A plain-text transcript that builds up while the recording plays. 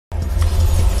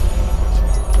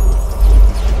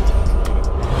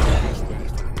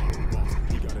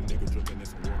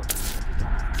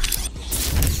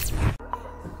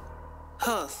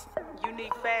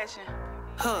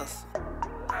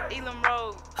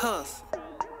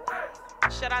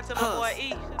Shout out to my boy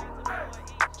E.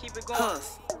 Keep it going.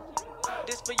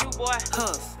 This for you, boy.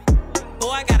 Boy,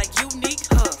 I got a unique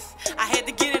I had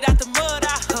to get it out the mud.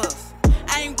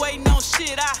 I ain't waiting on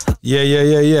shit.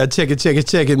 Yeah. Check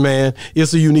it, man.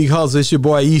 It's a unique hustle. It's your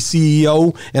boy E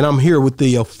CEO, and I'm here with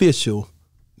the official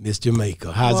Miss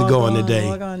Jamaica. How's it going today?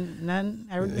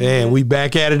 And we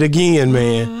back at it again,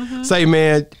 man. Say,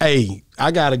 man, hey,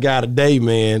 I got a guy today,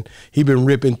 man. He been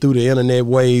ripping through the internet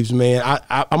waves, man.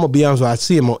 I'm going to be honest with you, I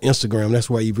see him on Instagram. That's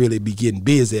why he really be getting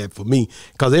busy at for me,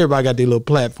 because everybody got their little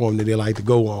platform that they like to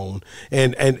go on.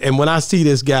 And when I see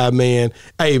this guy, man,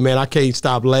 hey, man, I can't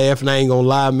stop laughing. I ain't going to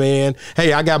lie, man.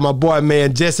 Hey, I got my boy,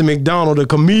 man, Jessie McDonald, the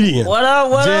comedian. What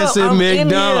up, Jessie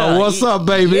McDonald. What's up,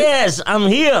 baby? Yes, I'm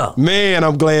here. Man,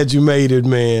 I'm glad you made it,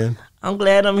 man. I'm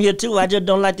glad I'm here, too. I just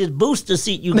don't like this booster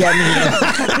seat you got me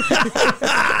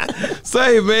in.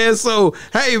 Say, man, so,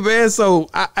 hey,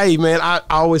 man, I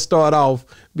always start off,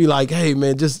 be like, hey,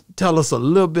 man, just tell us a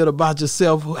little bit about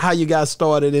yourself, how you got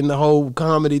started in the whole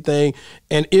comedy thing,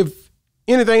 and if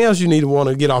anything else you need to want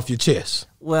to get off your chest.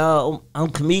 Well, I'm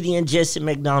comedian Jessie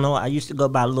McDonald. I used to go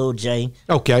by Lil J.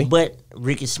 Okay. But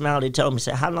Rickey Smiley told me,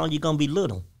 said, how long you going to be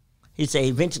little? He said,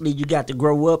 eventually you got to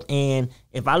grow up, and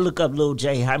if I look up Lil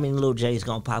J, how many Lil J's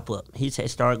going to pop up? He said,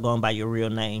 start going by your real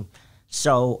name.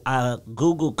 So I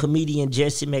Googled comedian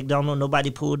Jessie McDonald. Nobody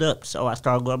pulled up, so I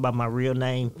started going by my real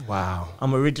name. Wow.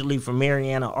 I'm originally from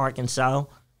Marianna, Arkansas,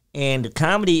 and the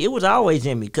comedy, it was always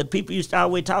in me, because people used to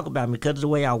always talk about me because of the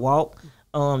way I walk,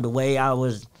 the way I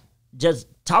was just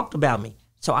talked about me.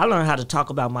 So I learned how to talk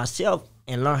about myself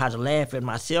and learn how to laugh at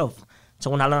myself. So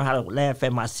when I learned how to laugh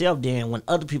at myself, then when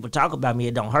other people talk about me,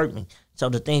 it don't hurt me. So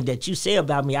the things that you say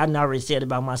about me, I already said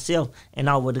about myself, and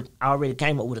I already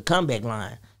came up with a comeback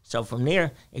line. So from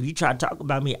there, if you try to talk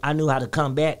about me, I knew how to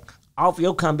come back off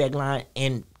your comeback line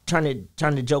and turn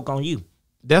the joke on you.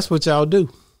 That's what y'all do.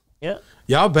 Yeah.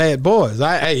 Y'all bad boys.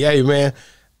 Hey, man,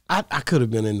 I could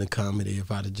have been in the comedy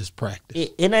if I'd have just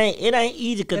practiced. It ain't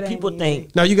easy, because people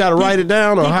think. Now you got to write it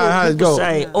down, or how it go?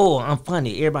 Say, oh, I'm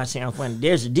funny. Everybody say I'm funny.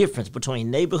 There's a difference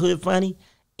between neighborhood funny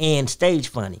and stage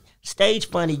funny. Stage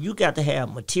funny, you got to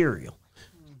have material.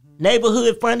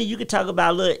 Neighborhood funny, you can talk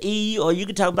about little E, or you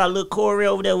can talk about little Corey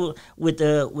over there with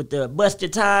the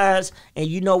busted tires, and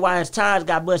you know why his tires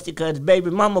got busted, because baby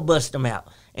mama busted them out,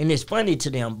 and it's funny to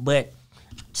them. But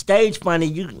stage funny,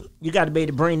 you got to be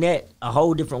able to bring that a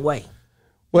whole different way.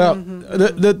 Well,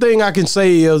 the thing I can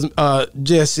say is,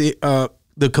 Jessie,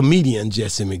 the comedian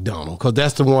Jessie McDonald, because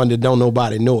that's the one that don't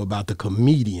nobody know about, the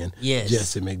comedian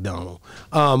Jessie McDonald.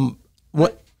 Go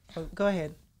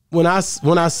ahead. When I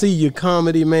see your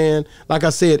comedy, man, like I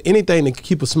said, anything to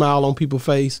keep a smile on people's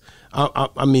face,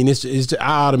 I mean, it's just,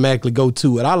 I automatically go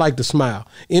to it. I like to smile.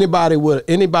 Anybody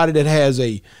that has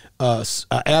a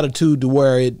attitude to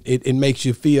where it makes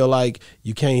you feel like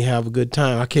you can't have a good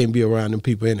time, I can't be around them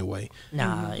people anyway.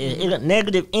 Nah,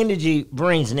 negative energy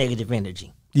brings negative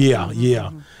energy. Yeah.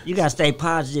 You got to stay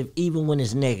positive even when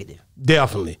it's negative.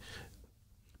 Definitely.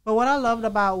 But what I loved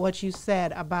about what you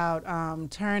said about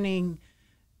turning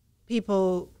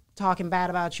people talking bad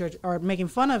about you or making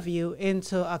fun of you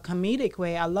into a comedic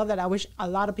way, I love that. I wish a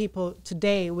lot of people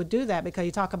today would do that, because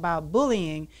you talk about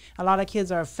bullying. A lot of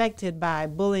kids are affected by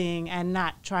bullying and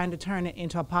not trying to turn it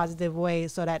into a positive way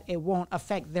so that it won't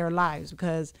affect their lives,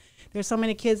 because there's so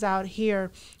many kids out here,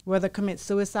 whether commit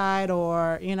suicide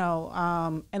or,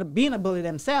 and being a bully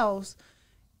themselves.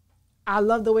 I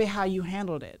love the way how you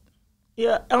handled it.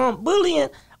 Yeah, bullying.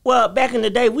 Well, back in the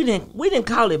day, we didn't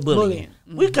call it bullying.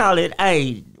 We call it,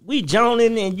 hey, we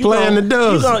joning, and you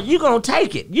gonna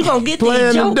take it. You gonna get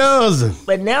these jokes. Dozen.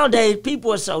 But nowadays,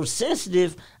 people are so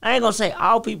sensitive. I ain't gonna say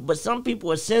all people, but some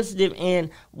people are sensitive. And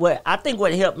what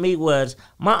helped me was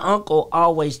my uncle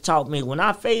always taught me, when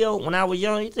I failed when I was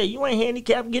young, he said, "You ain't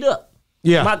handicapped, get up."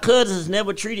 Yeah. My cousins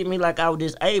never treated me like I was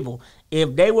disabled.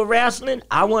 If they were wrestling,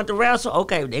 I wanted to wrestle.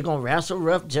 Okay, they're going to wrestle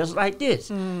rough just like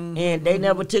this. And they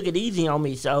never took it easy on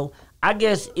me. So I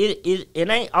guess it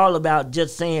ain't all about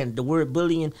just saying the word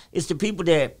bullying. It's the people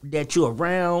that you're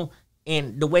around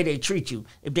and the way they treat you.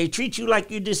 If they treat you like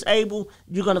you're disabled,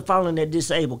 you're going to fall in that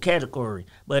disabled category.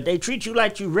 But if they treat you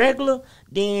like you're regular,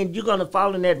 then you're going to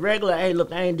fall in that regular, hey,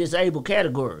 look, I ain't disabled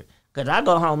category. Because I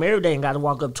go home every day and got to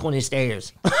walk up 20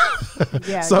 stairs.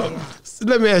 So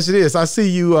let me ask you this. I see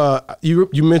you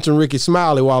you mentioned Rickey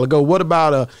Smiley a while ago. What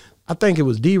about, I think it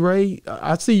was DeRay?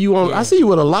 I see you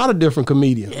with a lot of different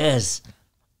comedians. Yes.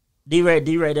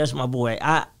 DeRay, that's my boy.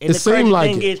 It seemed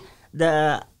like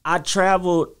I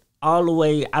traveled all the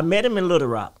way. I met him in Little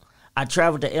Rock. I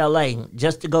traveled to L.A.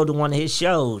 just to go to one of his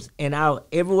shows, and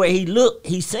everywhere he looked,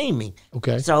 he seen me.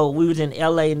 Okay. So we was in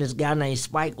L.A., and this guy named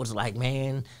Spike was like,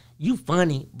 man, you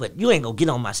funny, but you ain't gonna get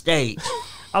on my stage.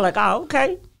 I was like, oh,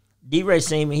 okay. DeRay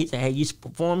seen me. He said, hey, you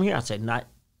perform here? I said, not.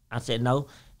 I said, no.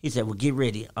 He said, well, get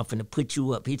ready. I'm finna put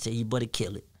you up. He said, you better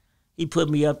kill it. He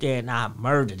put me up there, and I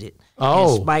murdered it.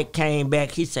 Oh. And Spike came back.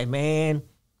 He said, man,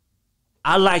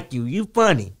 I like you. You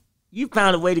funny. You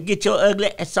found a way to get your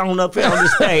ugly ass on up here on the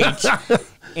stage.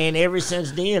 And ever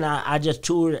since then, I just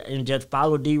toured and just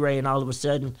followed DeRay, and all of a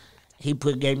sudden, he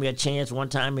gave me a chance one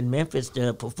time in Memphis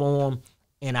to perform,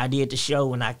 and I did the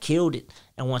show, and I killed it.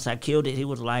 And once I killed it, he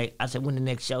was like, I said, when the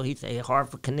next show? He said,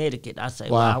 Hartford, Connecticut. I said,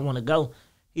 well, I want to go.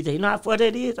 He said, you know how far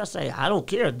that is? I say, I don't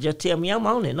care. Just tell me I'm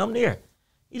on it, and I'm there.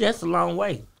 He said, that's a long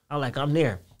way. I'm like, I'm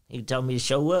there. He told me to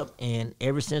show up, and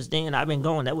ever since then, I've been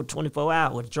going. That was 24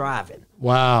 hours driving.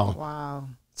 Wow.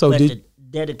 So the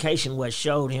dedication what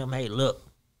showed him, hey, look,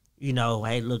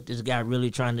 this guy really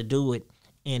trying to do it,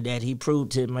 and that he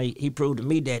proved to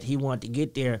me that he wanted to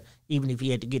get there, even if he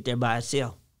had to get there by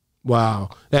himself. Wow,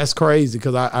 that's crazy,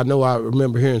 because I know I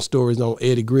remember hearing stories on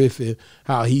Eddie Griffin,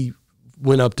 how he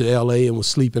went up to L.A. and was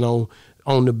sleeping on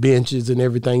the benches and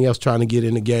everything else, trying to get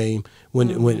in the game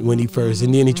when he first,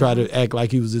 and then he tried to act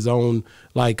like he was his own,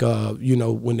 like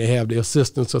when they have the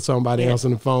assistants or somebody else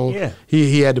on the phone. Yeah.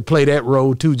 He had to play that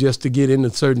role too, just to get into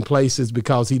certain places,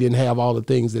 because he didn't have all the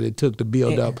things that it took to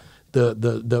build up the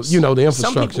infrastructure.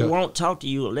 Some people won't talk to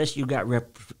you unless you got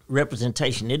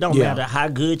representation. It don't matter how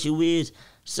good you is.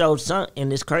 So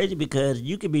and it's crazy because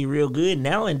you could be real good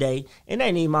nowadays. It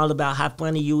ain't even all about how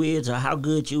funny you is or how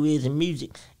good you is in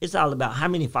music. It's all about how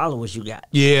many followers you got.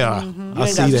 Yeah, you ain't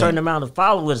got a certain amount of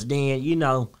followers, then you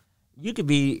could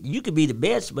be the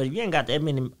best. But if you ain't got that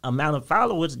many amount of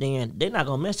followers, then they're not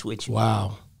gonna mess with you.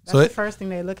 Wow, that's the first thing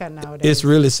they look at nowadays. It's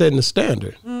really setting the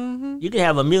standard. Mm-hmm. You can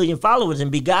have 1 million followers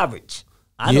and be garbage.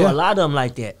 I know a lot of them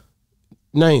like that.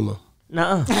 Name them.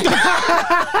 Nuh-uh.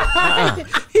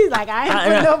 He's like, I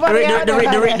ain't put nobody out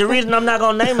there. The reason I'm not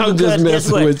gonna name them because guess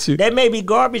what? They may be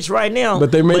garbage right now, but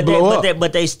they may blow up.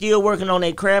 But they still working on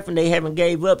their craft and they haven't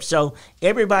gave up. So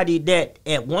everybody that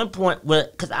at one point,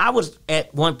 because I was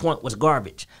at one point was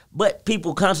garbage, but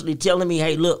people constantly telling me,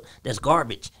 "Hey, look, that's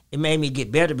garbage." It made me get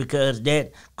better because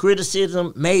that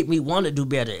criticism made me want to do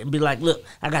better and be like, "Look,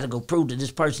 I got to go prove to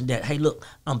this person that, hey, look,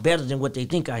 I'm better than what they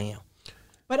think I am."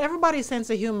 But everybody's sense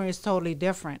of humor is totally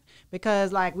different,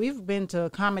 because like we've been to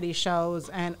comedy shows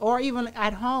or even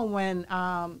at home when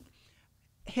my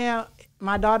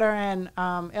daughter and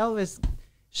Elvis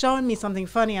showing me something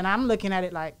funny and I'm looking at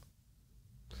it like,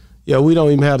 yeah, we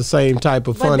don't even have the same type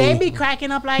of funny. But they be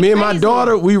cracking up like me and crazy. my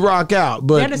daughter, we rock out,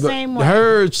 but, they're the same way.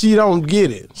 Her, she don't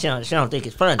get it. She don't think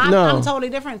it's funny. I'm totally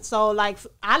different. So like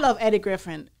I love Eddie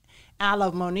Griffin. I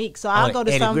love Monique, so I'll go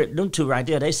to them two right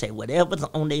there. They say whatever's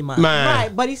on their mind.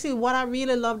 Right, but you see, what I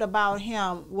really loved about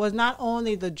him was not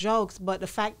only the jokes, but the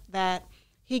fact that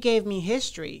he gave me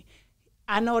history.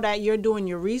 I know that you're doing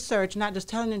your research, not just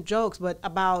telling the jokes, but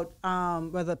about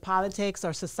whether politics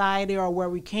or society or where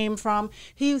we came from.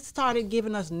 He started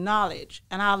giving us knowledge,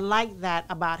 and I like that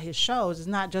about his shows. It's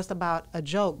not just about a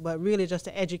joke, but really just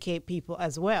to educate people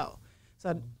as well.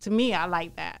 So to me, I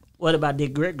like that. What about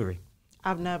Dick Gregory?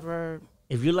 I've never.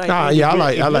 If you like, I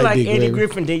like Eddie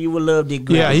Griffin, then you would love Dick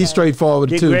Gregory. Yeah, he's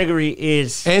straightforward too. Dick Gregory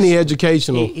is, and he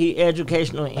educational. He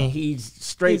educational and he's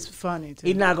straight. He's funny too.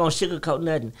 He's not gonna sugarcoat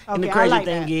nothing. Okay, and the crazy like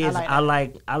thing that. is, I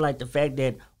like the fact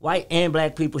that white and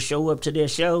black people show up to their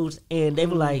shows and they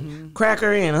be like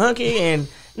Cracker and Hunky, and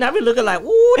now we looking like,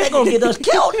 ooh, they're gonna get us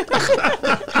killed.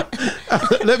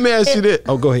 Let me ask you this.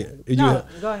 Oh, go ahead. No,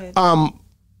 go ahead.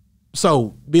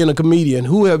 So being a comedian,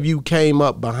 who have you came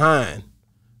up behind?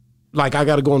 Like, I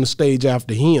got to go on the stage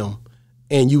after him,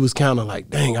 and you was kind of like,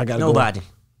 dang, I got to go. Nobody.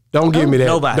 Don't give me that.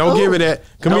 Nobody. Don't give me that.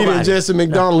 Comedian Jessie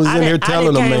McDonald is in here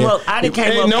telling them, man. I didn't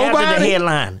came up after the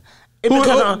headline. Give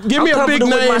me a big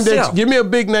name. Give me a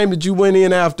big name that you went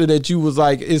in after that you was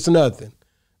like, it's nothing.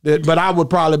 But I would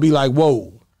probably be like,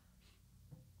 whoa.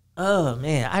 Oh,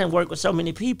 man. I didn't work with so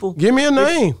many people. Give me a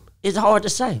name. It's hard to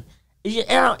say. It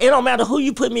don't matter who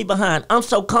you put me behind. I'm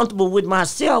so comfortable with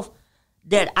myself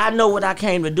that I know what I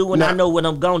came to do and I know what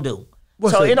I'm going to do.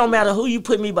 So it don't matter who you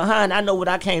put me behind. I know what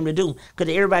I came to do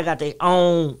because everybody got their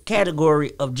own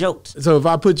category of jokes. So if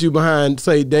I put you behind,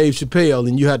 say, Dave Chappelle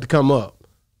and you had to come up.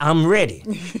 I'm ready.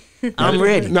 I'm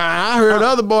ready. Nah, I heard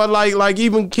other boys like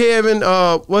even Kevin,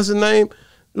 what's his name?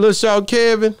 Little short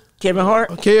Kevin. Kevin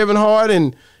Hart? Kevin Hart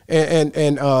and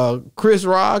Chris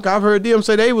Rock. I've heard them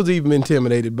say they was even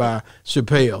intimidated by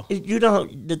Chappelle.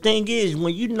 The thing is,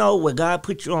 when you know what God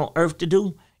put you on earth to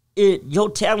do,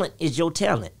 your talent is your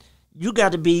talent. you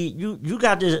got to be you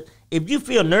got to. If you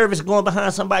feel nervous going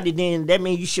behind somebody, then that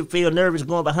means you should feel nervous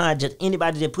going behind just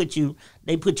anybody that put you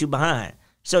behind.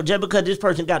 So just because this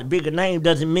person got a bigger name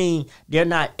doesn't mean they're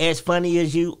not as funny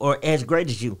as you or as great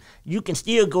as you. You can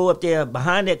still go up there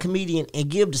behind that comedian and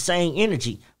give the same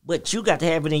energy, but you got to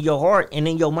have it in your heart and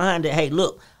in your mind that, hey,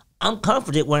 look, I'm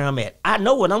confident where I'm at. I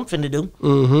know what I'm finna do.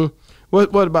 Mm-hmm.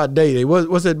 What about Day?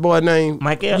 What's that boy name?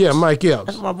 Mike Epps. Yeah, Mike Epps.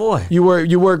 That's my boy. You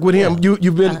work with him. Yeah.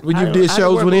 You did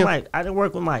shows with him. Mike. I didn't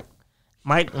work with Mike.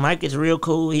 Mike is real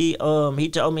cool. He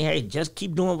told me, hey, just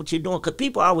keep doing what you're doing, because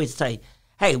people always say,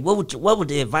 hey, what would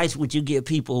the advice would you give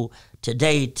people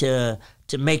today to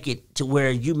make it to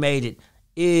where you made it?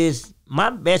 Is my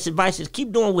best advice is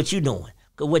keep doing what you're doing,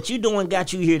 because what you're doing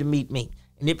got you here to meet me.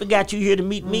 And if it got you here to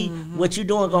meet me, what you're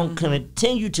doing going to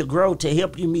continue to grow to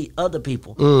help you meet other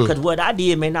people. Because what I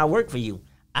did may not work for you.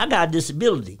 I got a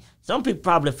disability. Some people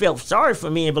probably felt sorry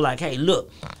for me and be like, hey,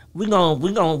 look, we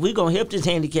gonna help this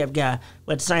handicapped guy.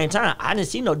 But at the same time, I didn't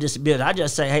see no disability. I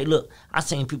just say, hey, look, I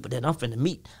seen people that I'm finna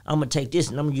meet. I'm going to take this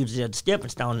and I'm going to use it as a stepping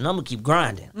stone and I'm going to keep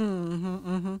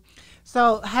grinding.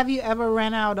 So have you ever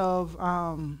ran out of...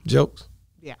 jokes?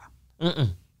 Yeah.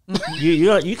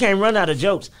 You can't run out of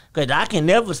jokes, because I can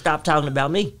never stop talking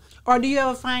about me. Or do you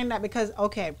ever find that, because,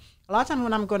 okay, a lot of times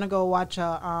when I'm going to go watch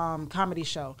a comedy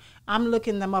show, I'm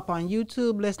looking them up on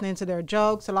YouTube, listening to their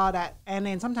jokes, a lot of that. And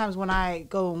then sometimes when I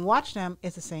go and watch them,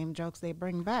 it's the same jokes they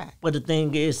bring back. But the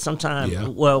thing is, sometimes,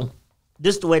 well,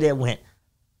 this is the way that went.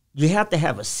 You have to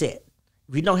have a set.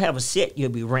 If you don't have a set, you'll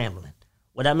be rambling.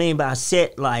 What I mean by a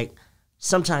set, like,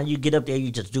 sometimes you get up there, you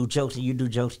just do jokes, and you do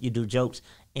jokes,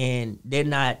 and they're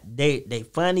not, they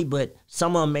funny, but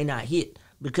some of them may not hit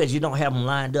because you don't have them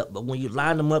lined up. But when you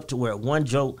line them up to where one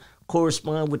joke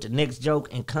correspond with the next joke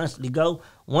and constantly go,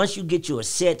 once you get you a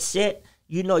set,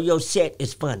 you know your set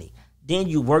is funny. Then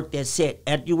you work that set.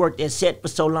 After you work that set for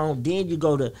so long, then you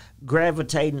go to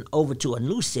gravitating over to a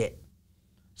new set.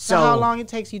 So how long it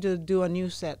takes you to do a new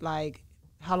set? Like,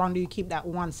 how long do you keep that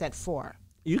one set for?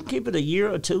 You can keep it a year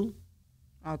or two.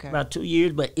 Okay. About 2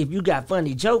 years. But if you got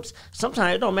funny jokes,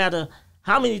 sometimes it don't matter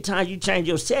how many times you change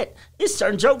your set. It's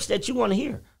certain jokes that you want to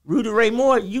hear. Rudy Ray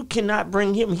Moore, you cannot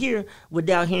bring him here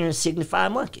without hearing Signify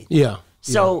Monkey. Yeah.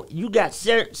 So you got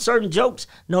certain jokes,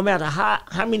 no matter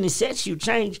how many sets you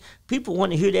change, people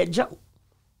want to hear that joke.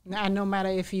 And no matter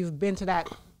if you've been to that.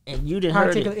 And you done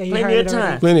heard it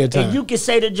plenty of time. And you can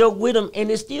say the joke with them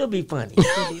and it still be funny.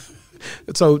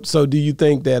 So do you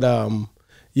think that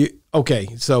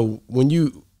so when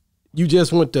you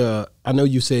just went to, I know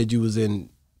you said you was in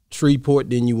Shreveport,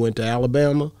 then you went to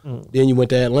Alabama, then you went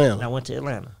to Atlanta. I went to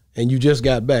Atlanta. And you just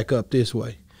got back up this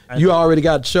way. You already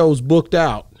got shows booked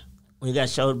out. We got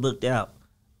shows booked out.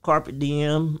 Carpet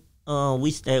DM,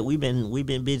 we've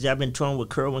been busy. I've been touring with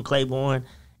Kerwin Claiborne,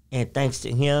 and thanks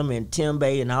to him and Tim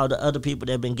Bay and all the other people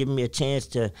that have been giving me a chance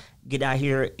to get out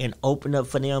here and open up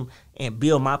for them and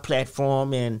build my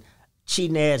platform, and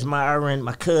Cheating Ass Myron,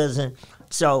 my cousin.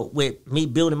 So with me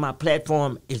building my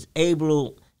platform is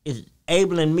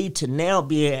enabling me to now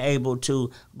be able to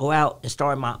go out and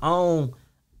start my own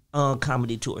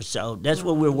comedy tour. So that's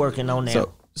what we're working on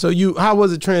now. So how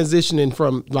was it transitioning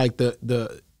from like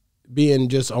the being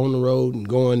just on the road and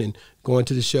going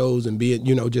to the shows and being,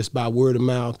 just by word of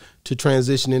mouth, to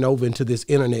transitioning over into this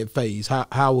internet phase?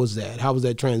 How was that? How was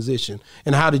that transition?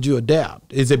 And how did you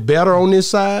adapt? Is it better on this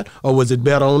side or was it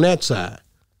better on that side?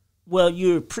 Well,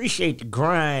 you appreciate the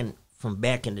grind from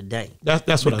back in the day. That's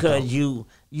what I thought. Because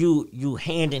you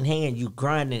hand in hand, you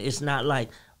grinding. It's not like,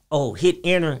 oh, hit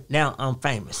enter, now I'm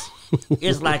famous.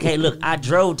 It's like, hey, look, I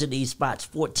drove to these spots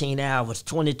 14 hours,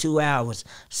 22 hours,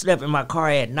 slept in my car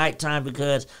at nighttime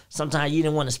because sometimes you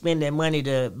didn't want to spend that money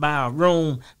to buy a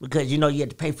room because, you had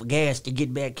to pay for gas to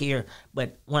get back here.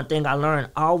 But one thing I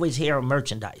learned, always have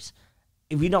merchandise.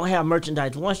 If you don't have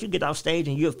merchandise, once you get off stage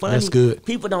and you're funny, that's good.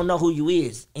 People don't know who you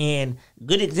is. And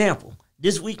good example,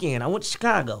 this weekend I went to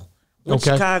Chicago. To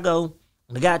Chicago,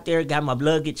 I got there, got my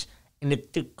luggage. And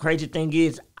the crazy thing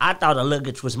is, I thought a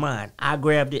luggage was mine. I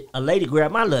grabbed it. A lady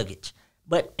grabbed my luggage.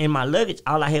 But in my luggage,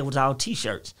 all I had was all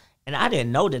T-shirts. And I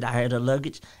didn't know that I had a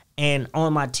luggage. And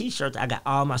on my T-shirts, I got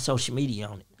all my social media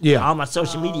on it. Yeah. All my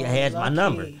social media has my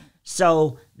number.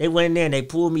 So they went in there and they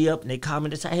pulled me up and they called me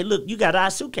and they said, hey, look, you got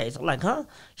our suitcase. I'm like, huh?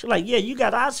 She's like, yeah, you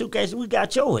got our suitcase and we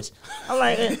got yours. I'm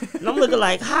like, and I'm looking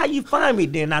like, how you find me?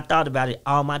 Then I thought about it.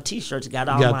 All my T-shirts got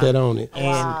all got that on it. And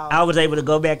I was able to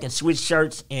go back and switch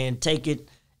shirts and take it.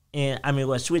 And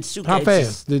switch suitcases. How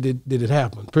fast did it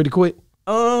happen? Pretty quick?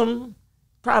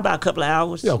 Probably about a couple of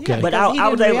hours. Okay. Yeah, but I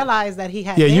was didn't realize that he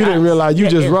had. Yeah, you didn't realize you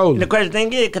just rolling. And the crazy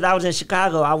thing is, because I was in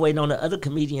Chicago, I waiting on the other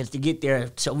comedians to get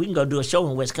there so we can go do a show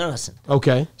in Wisconsin.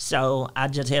 Okay. So I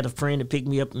just had a friend to pick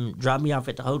me up and drop me off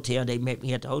at the hotel. They met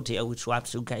me at the hotel. We swapped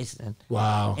suitcases.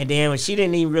 Wow. And then when she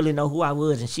didn't even really know who I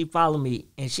was, and she followed me,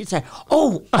 and she said,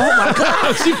 "Oh my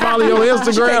God!" She followed you on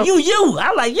Instagram. She said, you.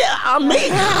 I'm like, yeah, I'm me.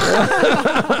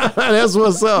 That's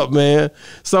what's up, man.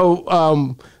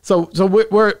 So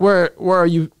where are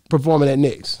you performing at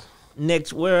next?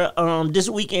 Next, this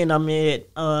weekend I'm at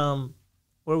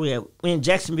where we at? We're in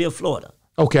Jacksonville, Florida.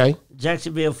 Okay.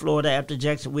 Jacksonville, Florida. After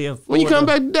Jacksonville, Florida. When you come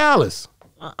back to Dallas?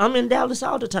 I'm in Dallas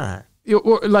all the time.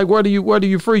 Like, where do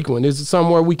you frequent? Is it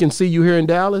somewhere we can see you here in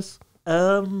Dallas? It's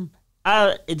on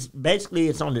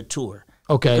the tour.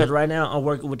 Okay. Because right now I'm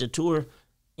working with the tour,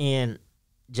 and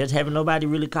just having nobody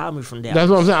really call me from Dallas. That's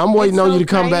what I'm saying. I'm waiting on you to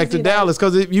come back to Dallas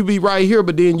because you be right here,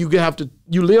 but then you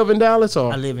live in Dallas,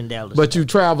 or I live in Dallas, but you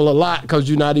travel a lot because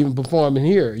you're not even performing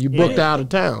here. You booked out of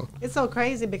town. It's so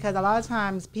crazy because a lot of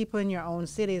times people in your own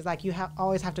city is like you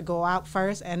always have to go out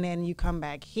first and then you come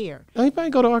back here. Anybody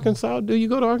go to Arkansas? Do you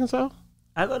go to Arkansas?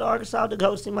 I go to Arkansas to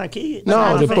go see my kids.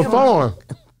 No, to perform.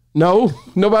 No,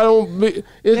 nobody don't.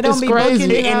 It's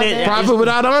crazy. Profit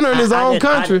without honor in his own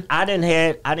country. I didn't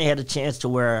have a chance to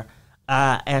where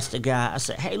I asked the guy. I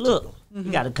said, "Hey, look,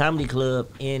 we got a comedy club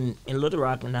in Little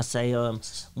Rock," and I say,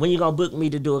 "When you gonna book me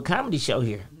to do a comedy show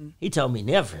here?" He told me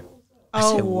never. I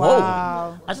said, "Whoa!"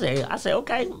 Wow. I said,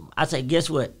 "Okay." I said, "Guess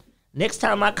what? Next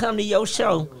time I come to your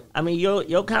show,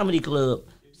 your comedy club,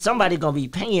 somebody gonna be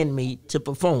paying me to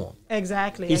perform."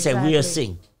 Exactly. He said, "We'll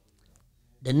see."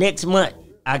 The next month,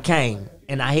 I came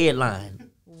and I headlined.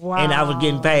 Wow. And I was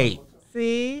getting paid.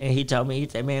 See? And he told me, he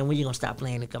said, "Man, when you gonna stop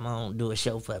playing and come on do a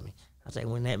show for me?" I said,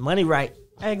 "When that money right."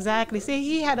 Exactly. See,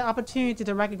 he had the opportunity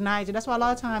to recognize you. That's why a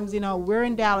lot of times, we're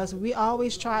in Dallas. We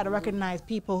always try to recognize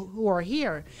people who are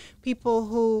here, people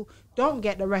who don't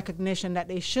get the recognition that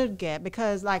they should get.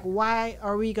 Because, like, why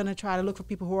are we going to try to look for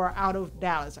people who are out of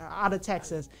Dallas or out of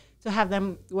Texas to have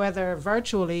them, whether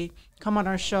virtually, come on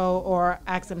our show or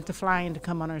ask them to fly in to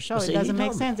come on our show? See, it doesn't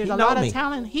make sense. There's a lot of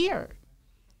talent here.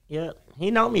 Yeah,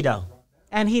 he know me, though.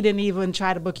 And he didn't even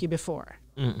try to book you before.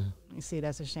 Mm-mm. You see,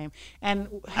 that's a shame. And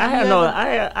I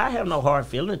have no hard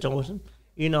feeling towards him.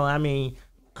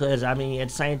 Because at the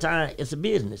same time, it's a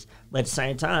business. But at the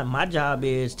same time, my job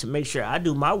is to make sure I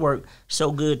do my work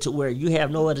so good to where you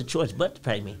have no other choice but to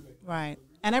pay me. Right.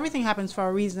 And everything happens for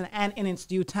a reason and in its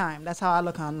due time. That's how I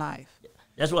look on life.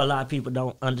 That's what a lot of people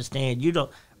don't understand.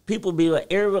 People be like,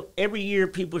 every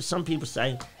year, some people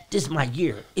say, "This is my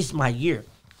year. It's my year."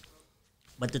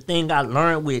 But the thing I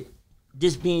learned with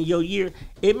this being your year,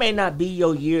 it may not be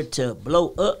your year to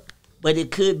blow up, but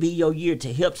it could be your year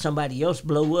to help somebody else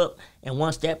blow up. And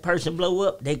once that person blow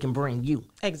up, they can bring you.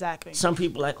 Exactly. Some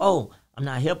people like, "Oh, I'm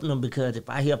not helping them because if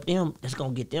I help them, that's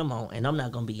going to get them on, and I'm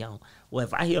not going to be on." Well,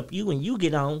 if I help you and you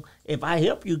get on, if I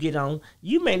help you get on,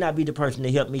 you may not be the person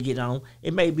to help me get on.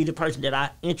 It may be the person that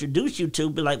I introduce you to,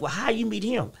 be like, "Well, how you meet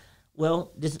him?"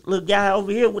 Well, this little guy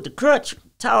over here with the crutch,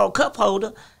 tall cup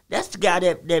holder, that's the guy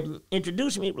that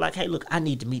introduced me. Like, "Hey, look, I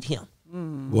need to meet him."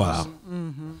 Mm-hmm. Wow.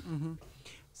 Mm-hmm, mm-hmm.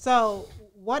 So,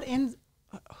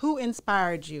 who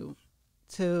inspired you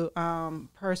to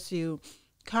pursue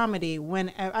comedy?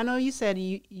 When I know you said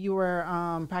you were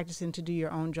practicing to do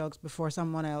your own jokes before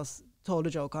someone else told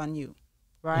a joke on you,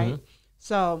 right? Mm-hmm.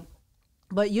 So,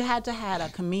 but you had to have a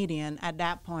comedian at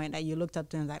that point that you looked up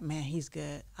to and like, "Man, he's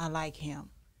good. I like him."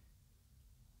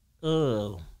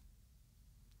 Oh,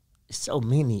 so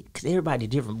many, because everybody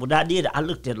different. What I did, I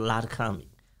looked at a lot of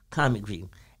comic view,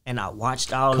 and I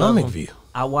watched all comic of them. View.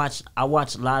 I watched a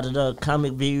lot of the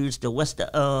comic views. What's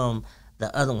the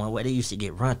other one where they used to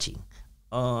get raunchy?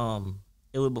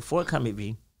 It was before Comic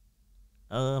View.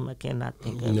 I cannot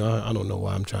think of it. No, I don't know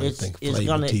why I'm trying to think of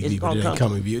Flavor TV, but it ain't come.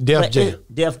 Comic View. Def Jam.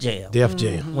 Def Jam. Def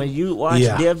Jam. When you watch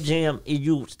Def Jam,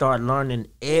 you start learning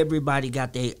everybody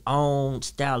got their own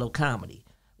style of comedy.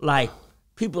 Like,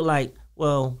 people like,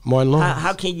 well,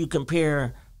 how can you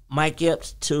compare Mike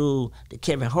Epps to the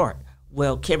Kevin Hart?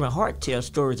 Well, Kevin Hart tells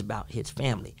stories about his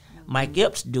family. Mike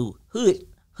Epps do hood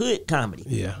comedy.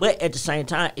 Yeah. But at the same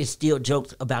time, it's still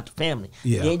jokes about the family.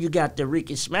 Yeah. Then you got the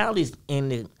Rickey Smileys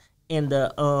and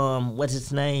the what's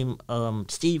his name?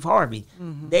 Steve Harvey.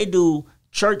 Mm-hmm. They do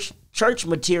church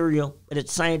material, but at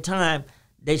the same time,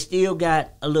 they still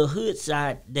got a little hood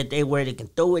side that they can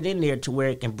throw it in there to where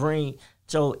it can bring,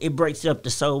 so it breaks up the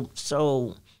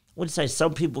so what do you say?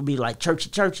 Some people be like churchy.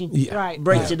 Yeah. Right.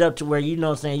 Breaks it up to where, you know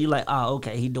what I'm saying, you like, oh,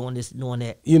 okay, he doing this, doing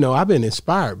that. You know, I've been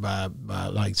inspired by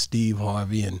like Steve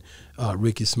Harvey and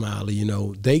Rickey Smiley. You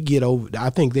know, they get over. I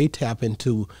think they tapped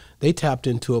into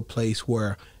a place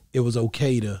where it was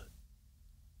okay to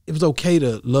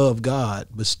love God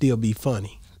but still be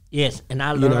funny. Yes, and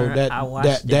I learned. I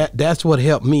watched that's what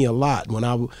helped me a lot when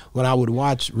I would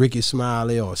watch Rickey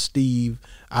Smiley or Steve.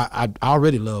 I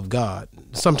already love God.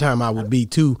 Sometimes I would be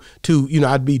too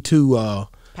I'd be too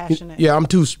passionate. Yeah, I'm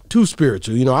too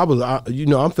spiritual. You know,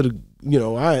 I'm for the. You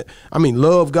know, I mean,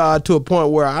 love God to a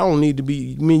point where I don't need to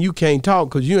be. I mean, you can't talk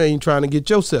because you ain't trying to get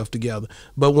yourself together.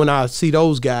 But when I see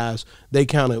those guys, they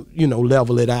kind of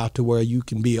level it out to where you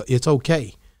can be. It's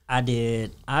okay. I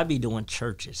be doing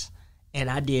churches, and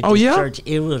I did. Oh, yeah? Church.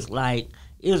 It was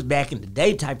back in the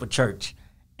day type of church,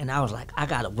 and I was like, I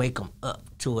gotta wake them up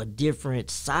to a different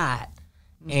side.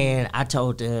 Mm-hmm. And I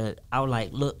was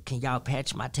like, look, can y'all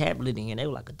patch my tablet in? They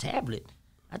were like, a tablet?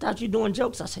 I thought you doing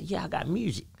jokes. I said, yeah, I got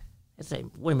music. I say,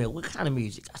 wait a minute, what kind of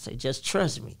music? I say, just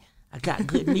trust me. I got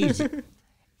good music.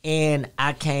 And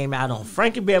I came out on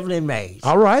Frankie Beverly and Mays.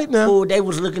 All right now. Oh, they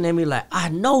was looking at me like, I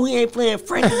know he ain't playing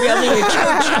Frankie Beverly in church.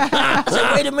 I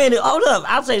said, wait a minute, hold up.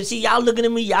 I said, see, y'all looking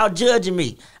at me, y'all judging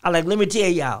me. I like, let me tell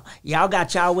y'all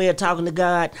got y'all way of talking to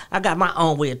God. I got my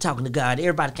own way of talking to God.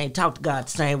 Everybody can't talk to God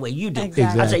the same way you do.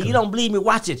 Exactly. I said, you don't believe me?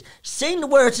 Watch it. Sing the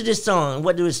words to this song.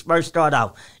 What do this verse start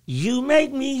off? You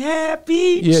make me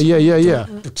happy. Yeah.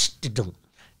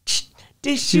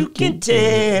 This you can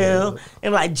tell.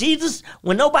 And like, Jesus,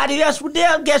 when nobody else was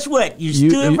there, guess what? You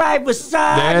stood right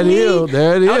beside me.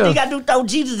 There it is. All you got to do, throw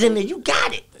Jesus in there. You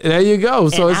got it. There you go.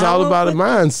 So And it's all about a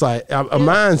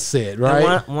mindset,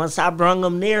 right? Once I brung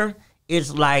them there,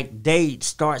 it's like they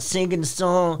start singing the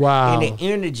song. Wow. And the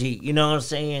energy, you know what I'm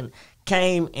saying,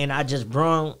 came, and I just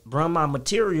brung my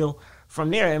material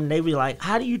from there. And they be like,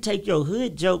 how do you take your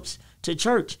hood jokes to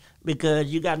church? Because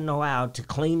you got to know how to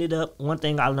clean it up. One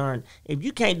thing I learned, if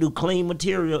you can't do clean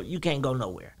material, you can't go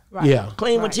nowhere. Right. Yeah.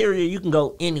 Clean material, you can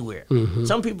go anywhere. Mm-hmm.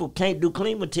 Some people can't do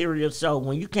clean material, so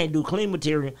when you can't do clean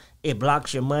material, it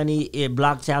blocks your money. It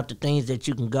blocks out the things that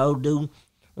you can go do.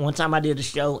 One time I did a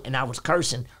show, and I was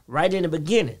cursing right in the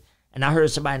beginning, and I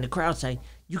heard somebody in the crowd say,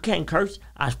 you can't curse.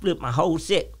 I split my whole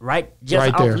set right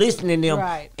off there. listening to them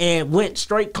Right. and went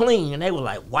straight clean. And they were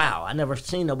like, wow, I never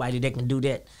seen nobody that can do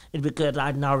that. It's because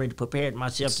I'd already prepared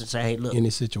myself to say, hey, look, Any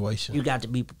situation. you got to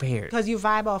be prepared. Because you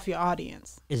vibe off your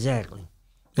audience. Exactly.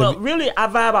 But really, I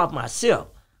vibe off myself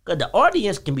because the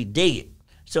audience can be dead.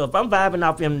 So if I'm vibing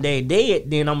off them, they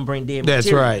dead, then I'm going to bring dead That's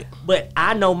material. right. But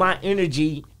I know my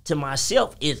energy to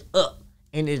myself is up.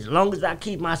 And as long as I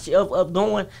keep myself up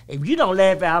going, if you don't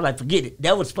laugh out, like, forget it.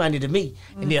 That was funny to me.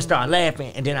 And then start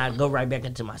laughing, and then I go right back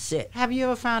into my set. Have you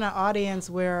ever found an audience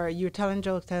where you're telling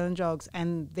jokes,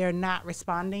 and they're not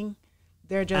responding?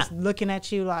 They're just looking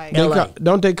at you like...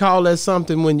 Don't they call that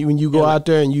something when you go out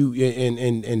there and you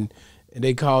and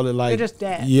they call it like... They're just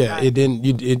dead. Yeah, right? it didn't...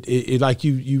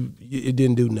 It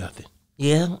didn't do nothing.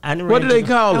 Yeah, I didn't. What do they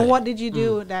call it? And what did you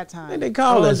do at that time? They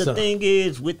call that The something. thing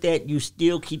is, with that, you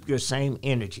still keep your same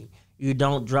energy. You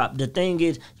don't drop. The thing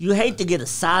is, you hate to get a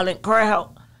silent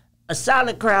crowd. A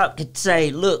silent crowd could say,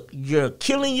 look, you're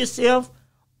killing yourself.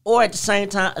 Or at the same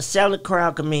time, a silent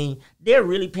crowd could mean they're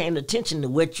really paying attention to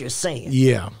what you're saying.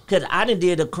 Yeah. Because I done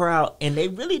did a crowd, and they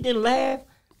really didn't laugh.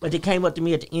 But they came up to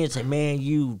me at the end and said, man,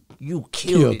 you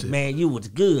killed it, man. You was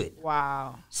good.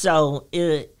 Wow. So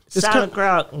silent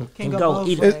crowd can go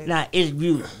either. ways. Now, if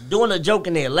you doing a joke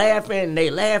and they're laughing, and they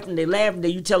laughing,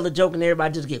 then you tell the joke and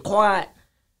everybody just get quiet.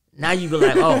 Now you be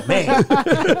like, oh, man.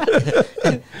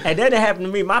 And that happened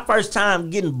to me. My first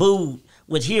time getting booed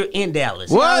was here in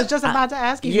Dallas. What? I was just about to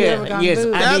ask you if you ever got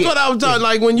booed. That's what I was talking.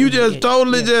 Like when you just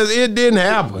totally it didn't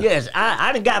happen. Yes,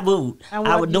 I done got booed. And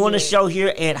I what was you doing a did? show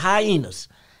here at Hyenas.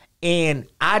 And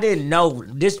I didn't know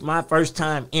this is my first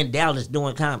time in Dallas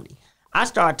doing comedy. I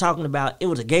started talking about, it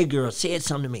was a gay girl said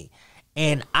something to me.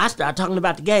 And I started talking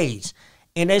about the gays.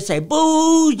 And they say,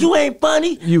 boo, you ain't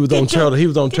funny. He was on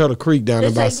Turtle Creek down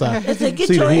there by side. They say, get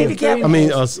See your the handicap. I mean,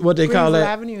 what they call Greenville that?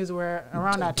 Avenues were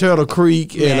around that. Turtle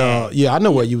Creek and I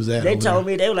know where you was at. They over told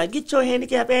there. me, they were like, get your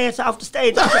handicap ass off the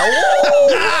stage. I said,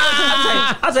 ooh.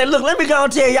 I said, look, let me go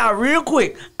and tell y'all real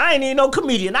quick. I ain't even no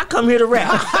comedian. I come here to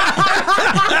rap.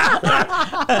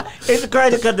 It's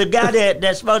crazy because the guy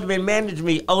that's supposed to be managing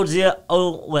me, Ozell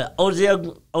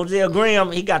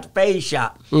Graham, he got the fade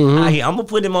shop. I'm going to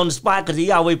put him on the spot because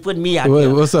he always putting me out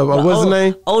there. What's up? But What's his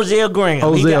name? Ozell Graham.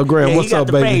 Ozell Graham. What's he got up,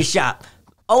 the baby? fade shop.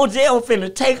 Ozell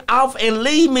finna take off and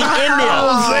leave me in there.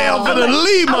 Ozell finna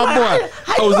leave my boy.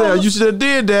 How you Ozell, gonna- you should have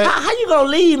did that. How you gonna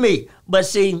leave me? But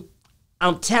see,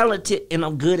 I'm talented and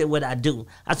I'm good at what I do.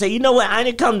 I said, you know what? I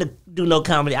didn't come to do no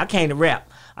comedy. I came to rap.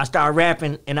 I started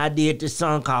rapping, and I did this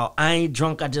song called I Ain't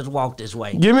Drunk, I Just Walk This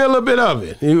Way. Give me a little bit of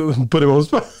it. You put him on the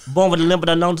spot. Born with a limp,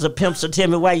 unknown as a pimp, so tell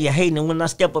me why you hating. And when I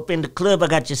step up in the club, I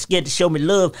got you scared to show me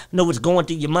love. Know what's going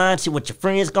through your mind, see what your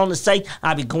friends gonna say.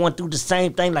 I be going through the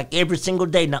same thing like every single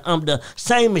day. Now I'm the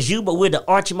same as you, but with the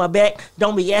arch in my back.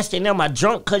 Don't be asking, am I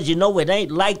drunk? Cause you know it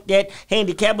ain't like that.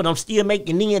 Handicap, but I'm still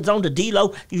making ends on the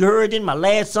D-Lo. You heard in my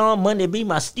last song, money be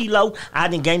my stilo. I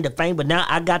didn't gain the fame, but now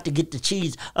I got to get the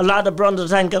cheese. A lot of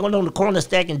brothers ain't going on the corner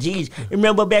stacking G's.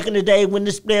 Remember back in the day when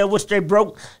this player was straight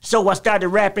broke? So I started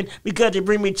rapping because they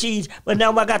bring me cheese. But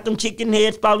now I got them chicken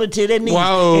heads falling to their knees.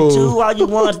 Whoa. And to all you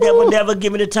ones that will never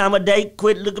give me the time of day,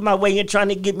 quit looking my way and trying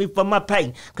to get me for my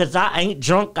pay. Cause I ain't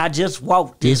drunk, I just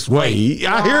walk this way.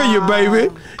 I hear you,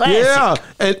 baby. Classic.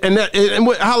 Yeah.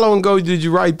 And how long ago did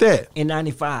you write that? In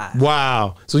 95.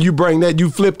 Wow. So you bring that, you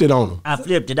flipped it on them. I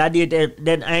flipped it. I did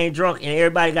that I ain't drunk, and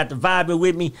everybody got the vibing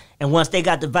with me. And once they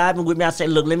got the vibing with me, I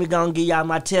said, look, let me go and give y'all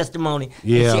my testimony.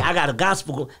 Yeah. And see, I got a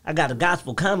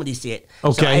gospel comedy set.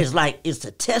 Okay. So it's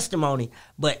a testimony,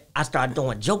 but I started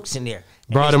throwing jokes in there.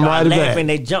 And Brought they them started right back. laughing.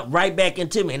 They jumped right back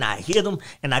into me, and I hit them,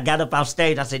 and I got up off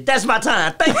stage. I said, that's my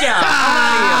time. Thank y'all.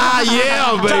 I'm out of here.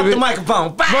 Yeah, baby. Dropped the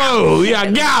microphone. Bow. Whoa, yeah,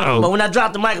 I got him. But when I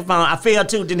dropped the microphone, I fell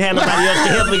too. Didn't have nobody else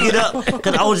to help me get up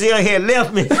because Ozell had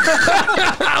left me.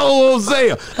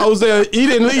 Hosea, he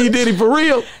didn't leave, did he, for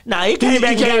real? Nah, he came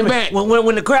back. He came back.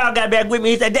 When the crowd got back with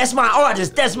me, he said, that's my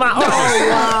artist. That's my artist.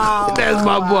 Wow. That's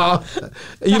my boy.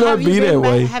 You So know, have it be been that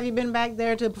back- way. Have you been back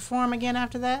there to perform again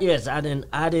after that? Yes, I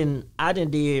didn't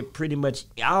did pretty much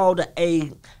all the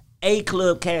A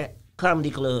club comedy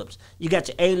clubs. You got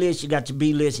your A list, you got your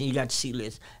B list, and you got your C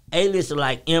list. A list are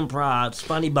like improvs,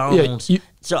 funny bones. Yeah,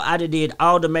 so I did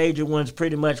all the major ones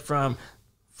pretty much from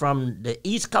the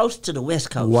East Coast to the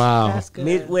West Coast. Wow. That's good.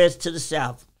 Midwest to the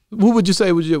South. Who would you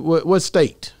say was what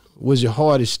state was your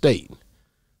hardest state?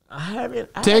 I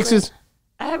Texas?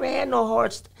 haven't had no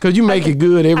hard. Because you make it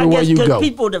good everywhere you go.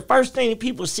 The first thing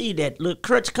people see that little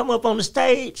crutch come up on the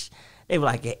stage, they were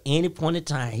like, at any point in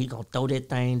time, he gonna throw that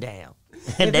thing down.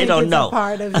 And they don't know.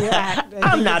 Part of your act.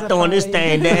 I'm not throwing this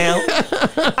thing down.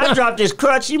 I dropped this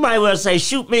crutch. You might well say,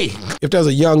 shoot me. If there's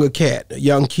a young kid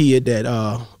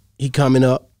that he coming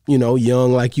up, you know,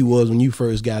 young like you was when you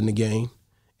first got in the game,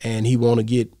 and he want to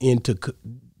get into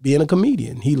being a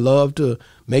comedian. He loved to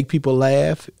make people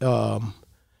laugh.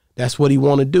 That's what he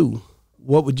want to do.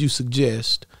 What would you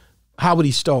suggest? How would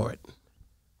he start?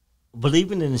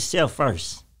 Believing in himself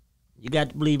first. You got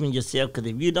to believe in yourself, because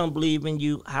if you don't believe in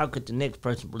you, how could the next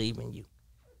person believe in you?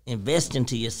 Invest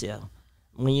into yourself.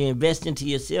 When you invest into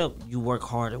yourself, you work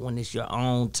harder when it's your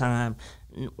own time.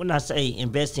 When I say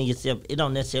invest in yourself, it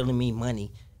don't necessarily mean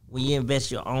money. When you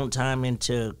invest your own time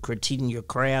into critiquing your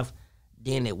craft,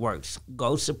 then it works.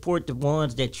 Go support the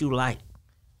ones that you like.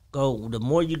 The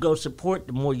more you go support,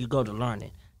 the more you go to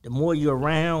learning. The more you're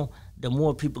around, the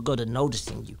more people go to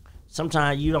noticing you.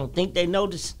 Sometimes you don't think they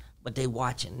notice, but they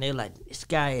watching. They're like, this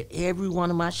guy at every one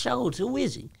of my shows, who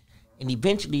is he? And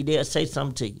eventually they'll say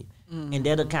something to you. Mm-hmm. And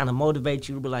that'll kind of motivate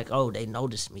you to be like, oh, they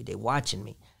noticed me, they watching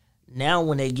me. Now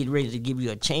when they get ready to give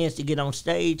you a chance to get on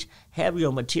stage, have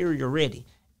your material ready.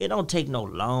 It don't take no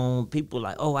long. People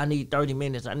like, oh, I need 30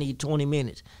 minutes, I need 20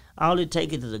 minutes. All it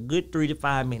takes is a good 3 to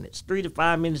 5 minutes. 3 to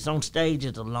 5 minutes on stage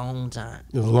is a long time.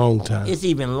 It's a long time. It's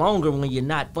even longer when you're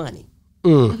not funny.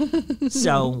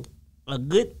 So a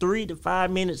good 3 to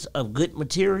 5 minutes of good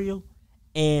material,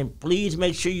 and please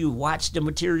make sure you watch the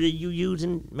material you're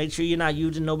using. Make sure you're not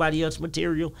using nobody else's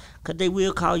material, because they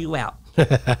will call you out.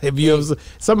 If you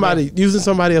ever using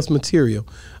somebody else's material.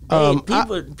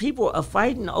 People are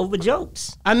fighting over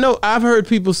jokes. I know I've heard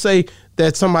people say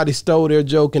that somebody stole their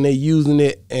joke and they using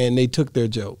it and they took their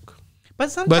joke.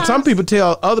 But some people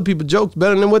tell other people jokes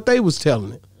better than what they was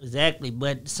telling it. Exactly,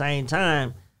 but at the same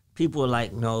time, people are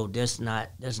like, no, that's not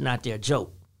their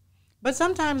joke. But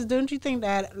sometimes, don't you think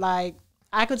that, like,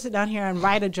 I could sit down here and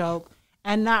write a joke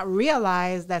and not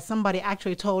realize that somebody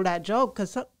actually told that joke,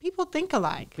 because people think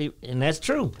alike. And that's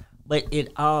true. But it's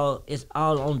all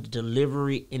on the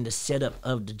delivery and the setup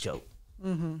of the joke.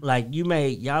 Mm-hmm. Like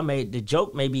the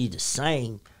joke may be the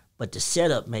same, but the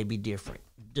setup may be different.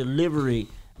 Delivery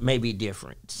may be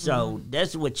different. So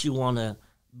that's what you want to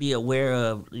be aware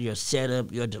of: your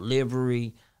setup, your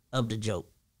delivery of the joke.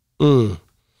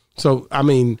 So I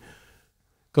mean,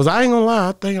 Because I ain't gonna lie,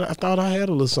 I thought I had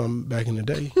a little something back in the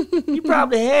day. You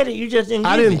probably had it. You just didn't.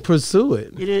 I didn't pursue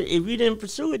it. If you didn't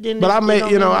pursue it, then. But I made,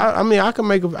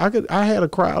 I had a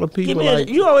crowd of people.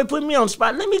 You always put me on the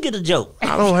spot. Let me get a joke.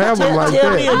 I don't have them like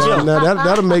tell me a that. joke. Now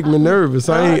that'll make me nervous.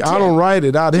 I don't write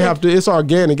it out. It's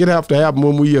organic. It have to happen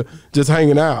when we are just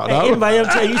hanging out. Hey, anybody ever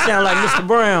tell you sound like Mr.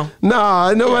 Brown?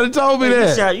 Nah, nobody told me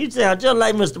that. You sound just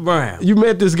like Mr. Brown. You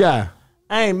met this guy?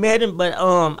 I ain't met him, but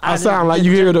I sound like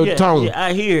you hear the tone. Yeah,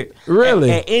 I hear it.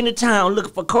 Really? At any time, I'm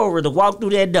looking for Cora to walk through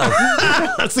that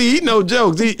door. See, he know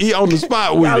jokes. He on the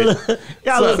spot with it.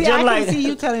 Y'all look See, just I like. can see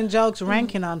you telling jokes,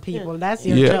 ranking on people. That's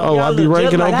your Yeah. joke. Oh, I be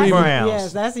ranking on people.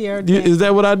 Yes, that's your thing. Is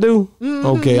that what I do?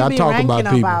 Okay, I be talk about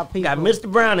ranking people. Got Mr.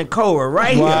 Brown and Cora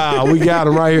right here. Wow, we got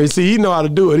him right here. See, he know how to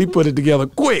do it. He put it together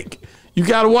quick. You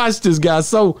got to watch this guy.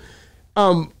 So,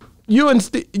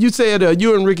 you said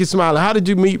you and Rickey Smiley. How did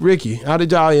you meet Rickey? How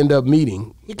did y'all end up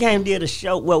meeting? He came to the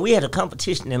show. Well, we had a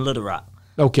competition in Little Rock.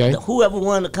 Okay. Whoever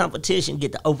won the competition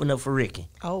get to open up for Rickey.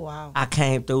 Oh, wow. I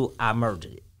came through. I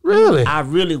murdered it. Really? I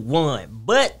really won.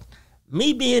 But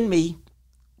me being me,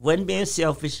 wasn't being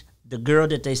selfish. The girl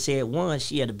that they said won,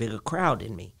 she had a bigger crowd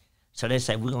than me. So they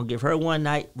said, we're going to give her one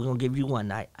night. We're going to give you one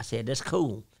night. I said, that's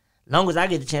cool. As long as I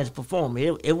get the chance to perform.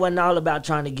 It wasn't all about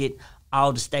trying to get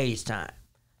all the stage time.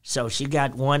 So she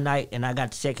got one night, and I got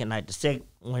the second night.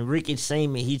 When Rickey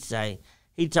seen me,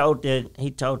 he told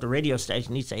the radio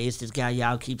station, he said, it's this guy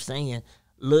y'all keep saying,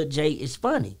 Lil J is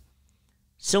funny.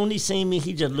 Soon he seen me,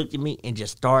 he just looked at me and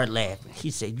just started laughing. He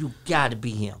said, you gotta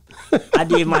be him. I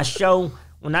did my show.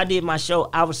 When I did my show,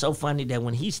 I was so funny that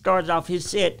when he started off his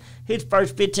set, his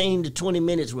first 15 to 20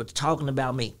 minutes was talking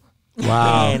about me.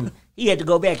 Wow. And he had to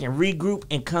go back and regroup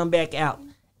and come back out.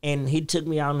 And he took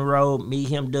me on the road. Me,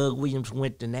 him, Doug Williams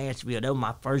went to Nashville. That was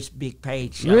my first big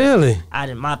paid show. Really?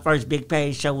 My first big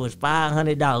paid show was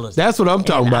 $500. That's what I'm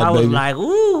talking about, I was baby. like,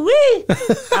 ooh wee.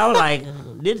 I was like,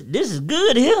 this is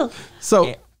good here.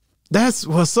 So that's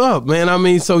what's up, man. I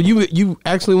mean, so you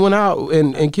actually went out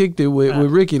and kicked it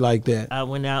with Rickey like that. I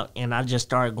went out and I just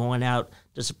started going out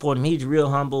to support him. He's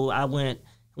real humble. I went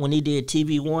when he did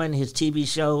TV One, his TV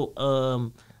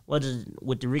show,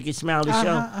 with the Rickey Smiley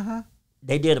show.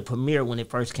 They did a premiere when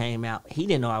it first came out. He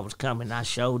didn't know I was coming. I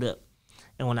showed up.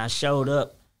 And when I showed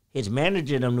up, his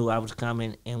manager knew I was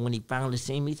coming. And when he finally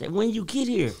seen me, he said, when you get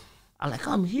here? I'm like,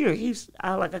 I'm here.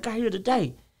 I got here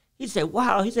today. He said,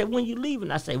 wow. He said, when you leaving?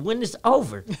 I said, when it's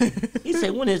over. He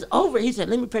said, when it's over? He said,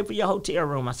 let me pay for your hotel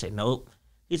room. I said, nope.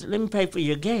 He said, let me pay for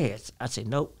your gas. I said,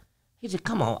 nope. He said,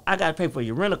 come on. I got to pay for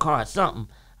your rental car or something.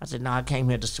 I said, no, I came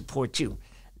here to support you.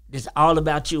 It's all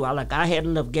about you. I had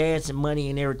enough gas and money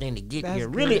and everything to get here.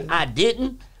 Really, good. I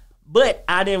didn't, but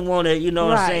I didn't want to, you know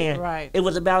what I'm saying? Right. It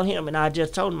was about him, and I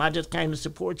just told him I just came to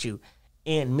support you.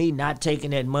 And me not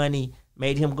taking that money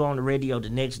made him go on the radio the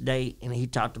next day, and he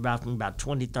talked about me about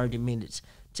 20, 30 minutes,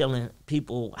 telling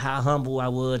people how humble I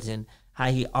was and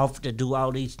how he offered to do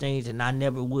all these things, and I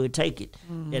never would take it.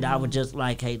 Mm-hmm. That I was just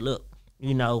like, hey, look,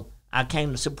 I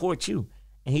came to support you.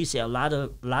 And he said a lot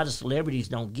of celebrities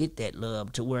don't get that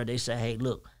love to where they say, hey,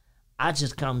 look, I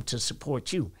just come to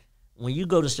support you. When you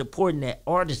go to supporting that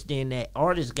artist, then that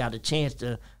artist got a chance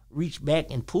to reach back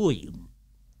and pull you.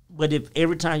 But if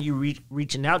every time you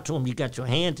reaching out to them, you got your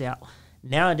hands out,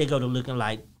 now they go to looking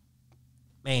like,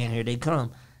 man, here they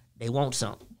come. They want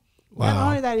something. Wow. Not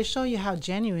only that, it shows you how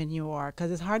genuine you are,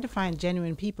 because it's hard to find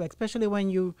genuine people, especially when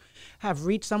you have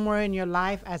reached somewhere in your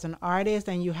life as an artist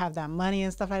and you have that money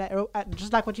and stuff like that.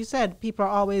 Just like what you said, people are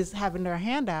always having their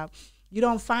hand out. You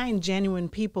don't find genuine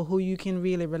people who you can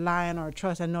really rely on or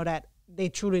trust and know that they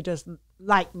truly just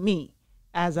like me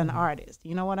as an artist.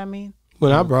 You know what I mean?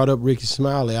 When I brought up Rickey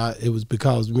Smiley, it was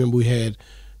because, remember, we had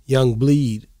Young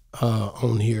Bleed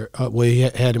on here. We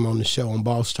had him on the show on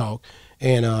Boss Talk.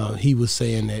 And he was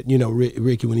saying that,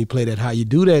 Rickey, when he played that How You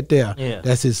Do That there,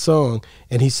 that's his song.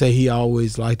 And he said he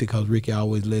always liked it because Rickey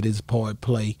always let his part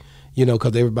play,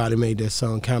 because everybody made that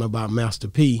song kind of about Master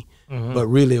P. Mm-hmm. But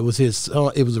really it was his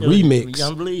song. It was a remix.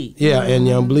 Young Bleed. Yeah, and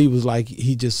Young Bleed was like,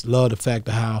 he just loved the fact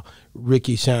of how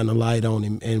Rickey shined a light on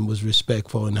him and was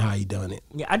respectful in how he done it.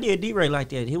 Yeah, I did DeRay like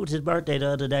that. It was his birthday the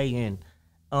other day, and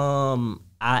I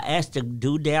asked to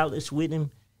do Dallas with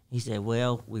him. He said,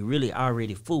 well, we really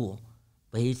already full.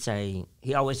 But he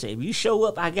always say, if you show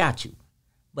up, I got you.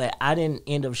 But I didn't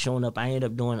end up showing up. I ended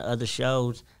up doing other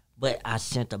shows. But I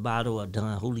sent a bottle of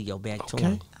Don Julio back to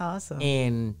him. Awesome.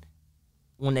 And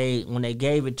when they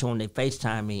gave it to him, they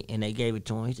FaceTimed me and they gave it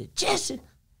to him. He said, Jessie,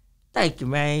 thank you,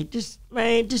 man. This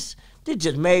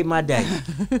just made my day.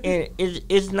 And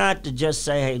it's not to just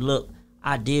say, hey, look,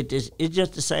 I did this. It's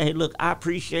just to say, hey, look, I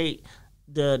appreciate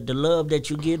the love that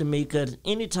you give to me, because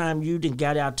anytime you done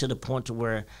got out to the point to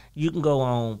where you can go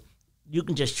on, you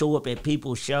can just show up at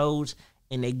people's shows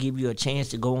and they give you a chance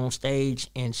to go on stage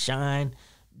and shine,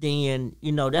 then,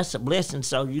 you know, that's a blessing.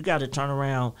 So you got to turn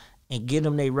around and give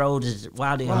them their roses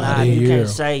while they're alive. You can't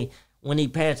say when he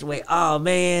passed away, oh,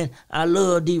 man, I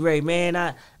love DeRay,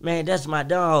 man, that's my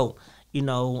dog. You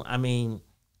know, I mean,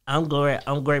 I'm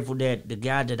grateful that the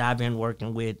guy that I've been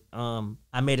working with,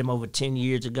 I met him over 10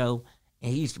 years ago,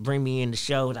 and he used to bring me in the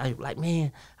shows. I was like,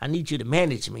 man, I need you to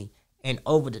manage me. And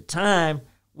over the time,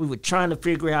 we were trying to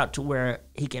figure out to where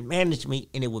he can manage me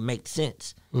and it would make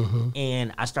sense. Mm-hmm.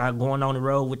 And I started going on the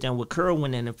road with them with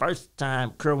Kerwin, and the first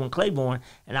time, Kerwin Claiborne,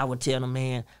 and I would tell him,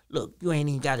 man, look, you ain't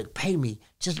even got to pay me.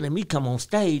 Just let me come on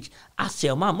stage. I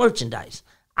sell my merchandise.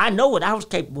 I know what I was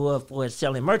capable of for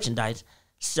selling merchandise.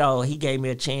 So he gave me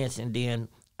a chance, and then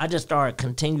I just started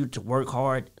continuing to work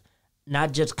hard,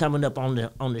 not just coming up on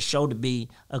the show to be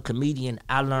a comedian.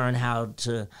 I learned how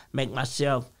to make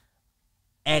myself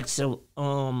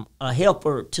a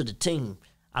helper to the team.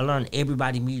 I learned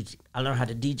everybody music. I learned how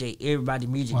to DJ everybody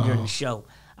music during the show.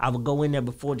 I would go in there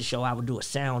before the show. I would do a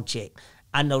sound check.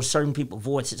 I know certain people's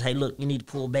voices. Hey, look, you need to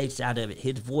pull bass out of it.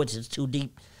 His voice is too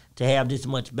deep to have this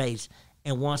much bass.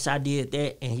 And once I did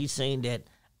that, and he seen that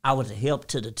I was a help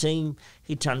to the team,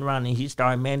 he turned around and he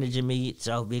started managing me.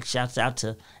 So big shouts out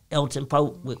to Elton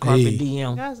Pope with Carpet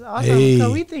DM. That's awesome.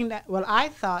 So we think that, well, I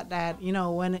thought that, you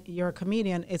know, when you're a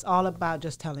comedian, it's all about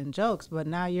just telling jokes. But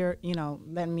now you're, you know,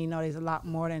 letting me know there's a lot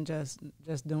more than just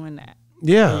doing that.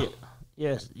 Yeah.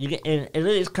 Yes. You get, and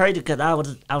it's crazy because I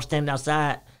was standing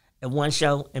outside at one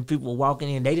show and people were walking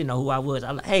in. They didn't know who I was.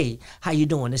 I was like, hey, how you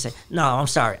doing? They say, no, I'm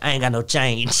sorry. I ain't got no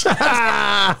change.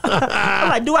 I'm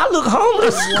like, do I look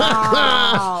homeless?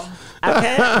 Wow.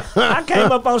 I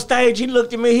came up on stage. He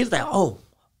looked at me. He's like, oh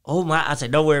my. I said,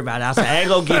 don't worry about it. I said, I ain't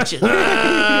going to get you.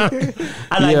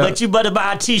 I like, but you better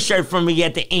buy a T-shirt from me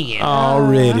at the end.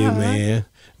 Already, man.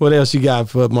 What else you got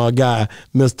for my guy,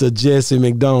 Mr. Jessie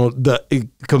McDonald, the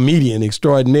comedian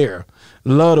extraordinaire?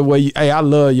 Love the way you, hey, I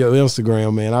love your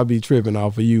Instagram, man. I be tripping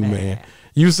off of you, man.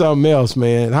 You something else,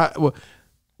 man.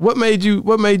 What made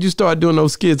you start doing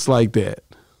those skits like that?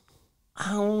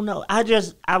 I don't know. I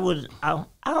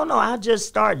don't know. I just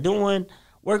start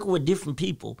working with different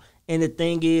people. And the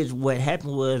thing is, what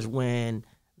happened was when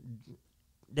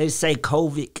they say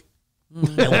COVID,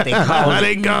 that's what they call it.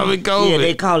 They call it COVID. Yeah,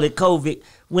 they call it COVID.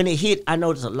 When it hit, I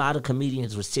noticed a lot of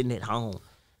comedians were sitting at home.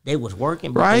 They was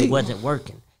working, but they wasn't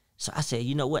working. So I said,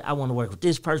 you know what? I want to work with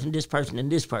this person,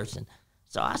 and this person.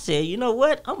 So I said, you know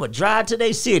what? I'm going to drive to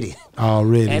their city.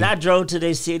 Already. And I drove to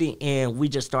their city, and we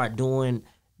just started doing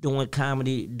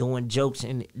comedy, doing jokes.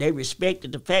 And they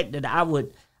respected the fact that I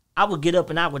would get up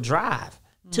and I would drive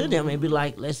to them and be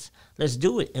like, let's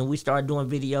do it. And we started doing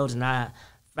videos, and I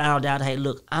found out, hey,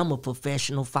 look, I'm a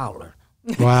professional fowler.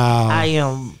 Wow. I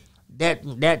am that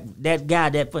guy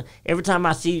that every time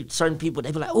I see certain people,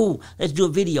 they be like, "Ooh, let's do a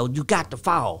video. You got to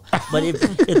foul." But if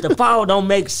the foul don't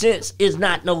make sense, it's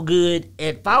not no good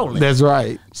at fouling. That's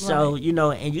right. So you know,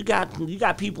 and you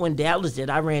got people in Dallas that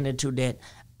I ran into that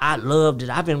I loved, that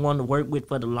I've been wanting to work with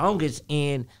for the longest,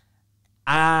 and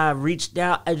I reached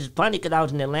out. It was funny because I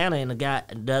was in Atlanta, and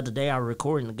the other day I was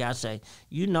recording. The guy say,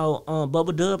 "You know,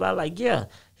 Bubba Dub?" I was like, "Yeah."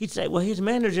 He said, "Well, his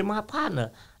manager, my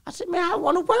partner." I said, man, I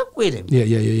want to work with him.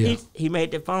 Yeah. He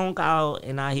made the phone call,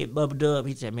 and I hit Bubba Dub.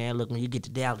 He said, man, look, when you get to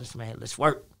Dallas, man, let's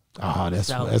work. Oh, that's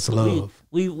love.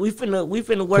 We finna work.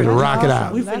 Finna rock it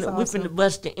out. We finna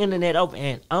bust the internet open,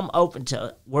 and I'm open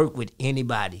to work with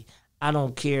anybody. I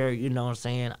don't care, you know what I'm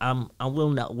saying? I'm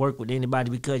willing to work with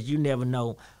anybody because you never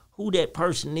know who that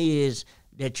person is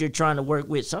that you're trying to work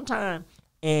with. Sometimes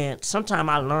I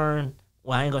learn,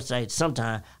 well, I ain't gonna say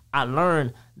sometimes, I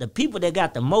learned the people that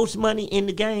got the most money in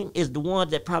the game is the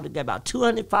ones that probably got about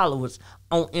 200 followers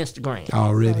on Instagram.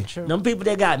 Already. So Them people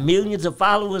that got millions of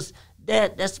followers,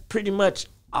 that's pretty much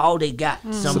all they got,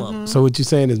 some of them. So what you're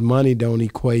saying is money don't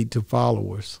equate to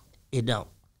followers? It don't.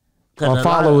 Or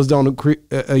followers don't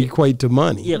equate to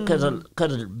money? Yeah, because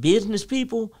of business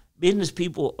people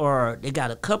they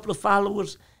got a couple of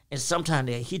followers, and sometimes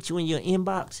they'll hit you in your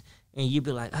inbox, and you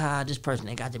be like, this person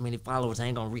ain't got that many followers. I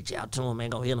ain't going to reach out to him. I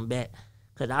ain't going to hit him back.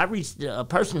 Because I reached a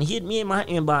person hit me in my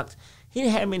inbox. He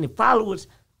didn't have many followers,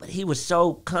 but he was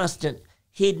so constant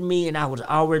hitting me, and I was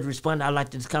already responding. I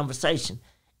liked this conversation.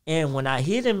 And when I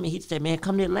hit him, he said, man,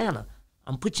 come to Atlanta.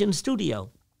 I'm put you in the studio.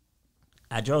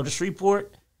 I drove to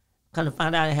Shreveport. Come to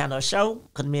find out I had a show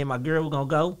because me and my girl were going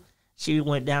to go. She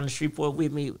went down to Shreveport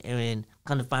with me, and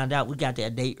come to find out we got there a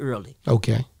day early.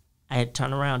 Okay. I had to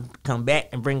turn around, come back,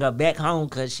 and bring her back home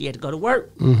because she had to go to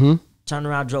work. Mm-hmm. Turned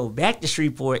around, drove back to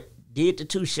Shreveport, did the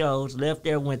 2 shows, left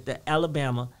there, went to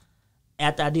Alabama.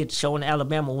 After I did the show in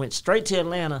Alabama, went straight to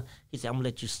Atlanta. He said, I'm going to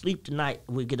let you sleep tonight.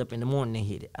 We'll get up in the morning and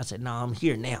hit it. I said, no, I'm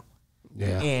here now.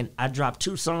 Yeah. And I dropped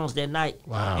 2 songs that night.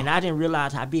 Wow. And I didn't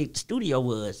realize how big the studio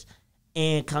was.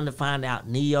 And come to find out,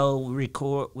 Neo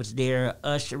was there,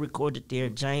 Usher recorded there,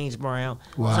 James Brown.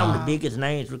 Wow. Some of the biggest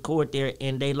names recorded there,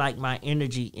 and they liked my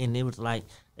energy. And it was like,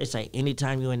 they say,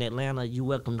 anytime you're in Atlanta, you're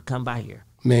welcome to come by here.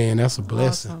 Man, that's a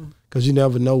blessing. Because you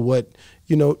never know what,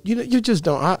 you just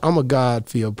don't. I'm a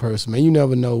God-filled person, man. You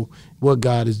never know what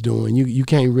God is doing. You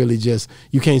can't really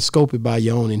you can't scope it by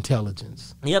your own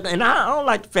intelligence. Yep, and I don't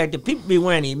like the fact that people be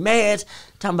wearing these masks,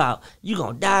 talking about you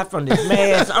gonna die from this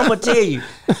mask. I'm gonna tell you,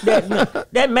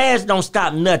 that mask don't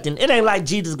stop nothing. It ain't like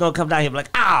Jesus gonna come down here and be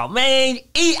like, oh man,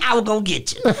 I was gonna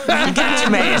get you. You got your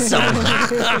mask on.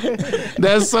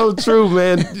 That's so true,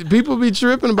 man. People be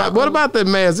tripping about, what about that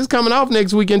mask? It's coming off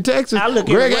next week in Texas.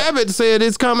 Greg Abbott said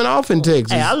it's coming off in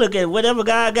Texas. Hey, I look at whatever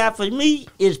God got for me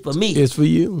is for me. It's for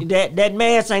you. That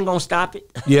mask ain't gonna stop it.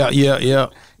 Yeah.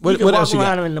 What else you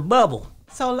got? In the bubble.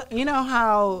 So you know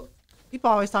how people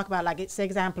always talk about, like, it's an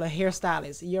example of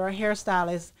hairstylist. You're a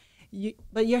hairstylist,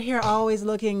 but your hair always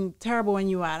looking terrible when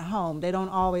you're at home. They don't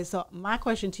always. So my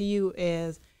question to you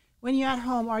is, when you're at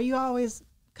home, are you always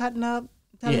cutting up,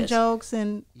 telling jokes,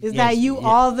 and is that you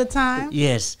all the time?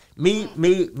 Yes, me, and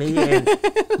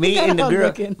the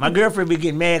girl. My girlfriend be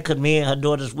getting mad because me and her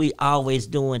daughters, we always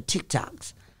doing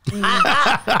TikToks.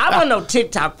 I wasn't no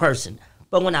TikTok person,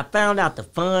 but when I found out the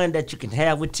fun that you can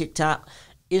have with TikTok,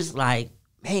 it's like,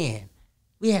 man,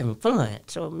 we having fun.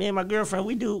 So me and my girlfriend,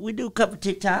 we do a couple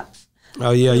TikToks.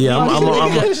 Oh yeah.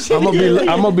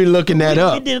 I'm gonna be looking that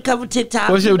up. We did a couple TikToks.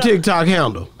 What's your TikTok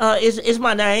handle? It's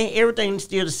my name. Everything's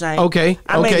still the same. Okay.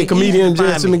 Comedian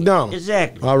Jessie McDonald.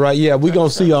 Exactly. All right. Yeah, we gonna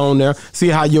see her on there. See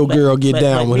how your girl get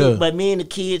down with her. But me and the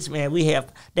kids, man,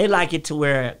 they like it to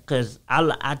where, because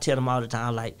I tell them all the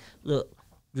time, like, look,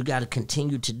 you got to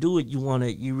continue to do it.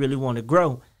 You really want to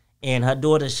grow. And her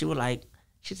daughter, she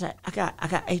said, I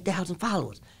got 8,000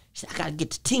 followers. She said, I got to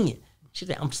get to 10. She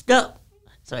said, I'm stuck.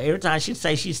 So every time she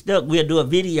say she's stuck, we'll do a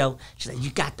video. She said, you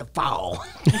got to fall.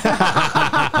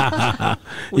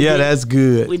 That's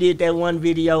good. We did that one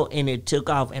video, and it took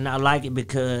off. And I like it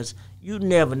because you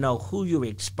never know who you're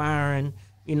inspiring,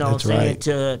 That's right.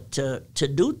 to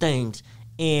do things.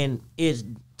 And it's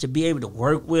to be able to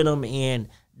work with them, and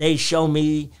they show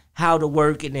me how to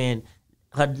work. And then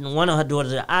one of her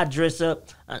daughters, I dress up.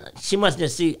 She must have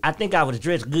seen. I think I was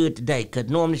dressed good today, because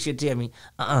normally she'll tell me,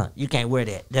 you can't wear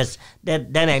that.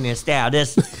 That ain't in style.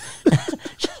 That's.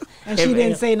 And she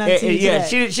didn't say nothing to you today.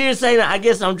 She didn't say nothing. I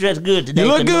guess I'm dressed good today. You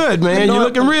look good, man. You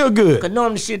looking real good. Because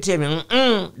normally she'll tell me,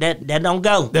 that don't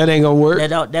go. That ain't gonna work.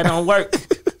 That don't work.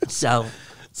 So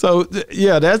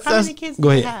that's. How many kids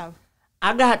do you have?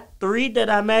 I got 3 that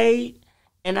I made,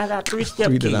 and I got 3 step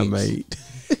 3 kids. that I made.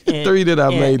 3 that I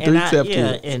made. 3 step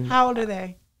kids. And how old are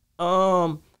they?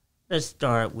 Let's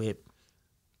start with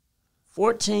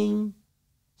 14,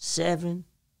 7.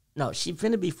 No, she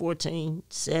finna be 14,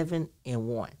 7, and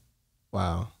 1.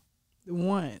 Wow.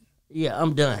 1. Yeah,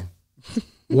 I'm done.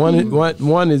 One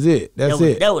is it. That's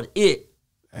it. That was it.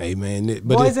 Hey man,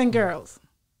 boys and girls.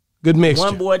 Good mixture.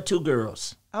 1 boy, 2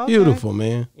 girls. Okay. Beautiful,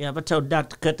 man. Yeah, I told the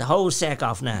doctor to cut the whole sack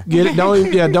off now. Get it?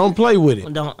 Don't play with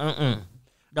it. Don't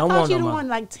I want you no more. want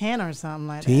like 10 or something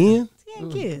like 10? that.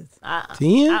 10 kids.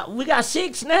 10? We got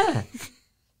 6 now.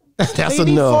 That's so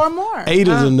you enough. Need 4 more. 8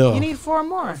 is enough. You need 4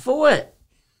 more. For what?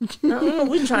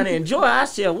 We trying to enjoy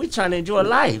ourselves. We trying to enjoy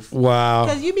life. Wow.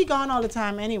 Because you be gone all the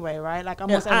time anyway, right? Like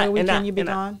almost every weekend you be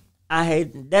gone. I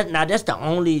hate that. Now that's the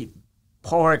only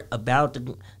part about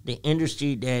the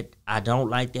industry that I don't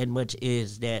like that much,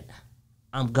 is that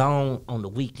I'm gone on the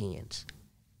weekends.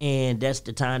 And that's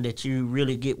the time that you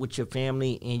really get with your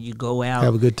family and you go out.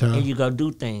 Have a good time. And you go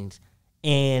do things.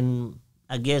 And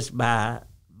I guess by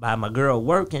my girl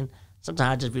working,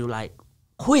 sometimes I just be like,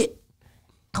 quit.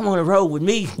 Come on the road with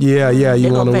me. Yeah,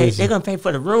 you want to pay. They're going to pay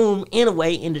for the room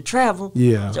anyway and the travel.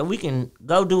 Yeah. So we can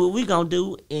go do what we going to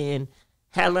do, and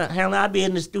hell, I be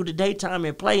in this through the daytime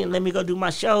and play, and let me go do my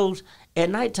shows at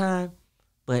nighttime.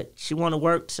 But she want to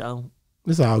work, so.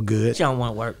 It's all good. She don't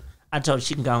want to work. I told her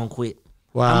she can go and quit.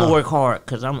 Wow. I'm going to work hard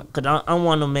because I'm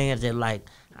one of them men that, like,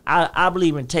 I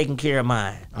believe in taking care of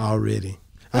mine. Already.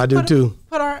 I do too.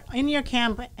 Put her in your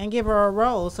camp and give her a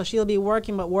role so she'll be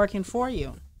working, but working for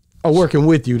you. Oh, working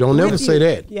with you. Don't never say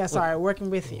that. Yeah, sorry, working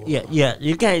with you. Yeah.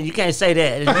 You can't say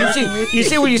that. You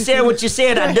see when you said what you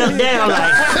said, I ducked down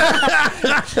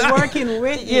like Working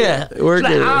with you. yeah.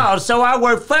 Working. Like, oh, so I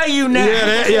work for you now.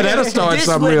 That'll start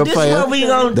something real fast.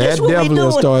 That definitely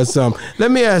will start something. Let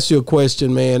me ask you a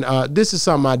question, man. This is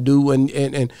something I do,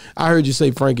 and I heard you say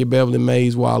Frankie Beverly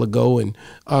Mays a while ago, and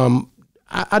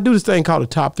I do this thing called the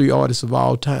top 3 artists of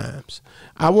all times.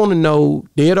 I want to know,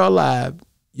 dead or alive,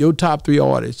 your top 3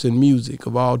 artists in music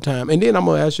of all time. And then I'm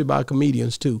going to ask you about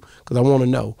comedians too, because I want to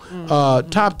know.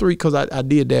 Top 3, because I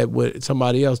did that with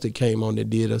somebody else that came on that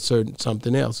did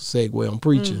something else, a segue on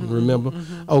preaching, remember?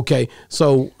 Okay,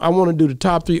 so I want to do the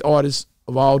top 3 artists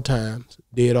of all times,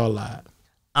 dead or alive.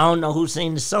 I don't know who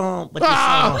sing the song, but the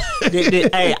song.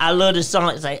 Hey, I love the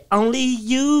song. It's like, only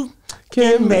you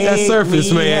can make that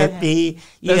Surface, me man. happy.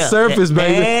 That Surface,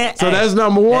 baby. So that's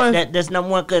number 1? That's number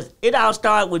 1, because it all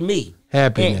started with me.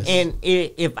 Happiness. And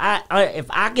if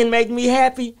I can make me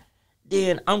happy,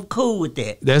 then I'm cool with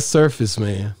that. That's Surface,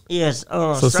 man. Yes.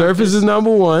 So Surface is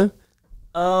number 1.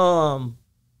 I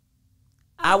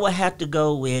would have to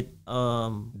go with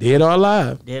Dead or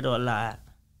Alive. Dead or Alive.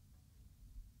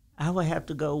 I would have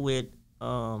to go with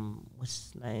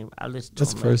what's his name? I listen to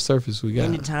That's him. the first Surface we got.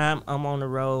 Anytime I'm on the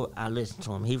road, I listen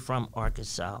to him. He from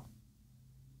Arkansas.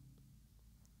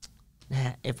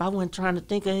 Now, if I wasn't trying to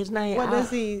think of his name, What does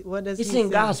he sing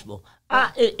gospel.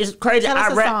 It's crazy. Tell us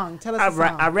I a rap. song. Tell us a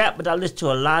song. I rap, but I listen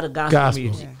to a lot of gospel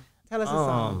music. Yeah. Tell us a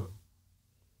song.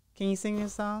 Can you sing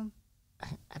this song?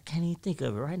 I can't even think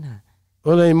of it right now.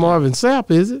 Well, it ain't Marvin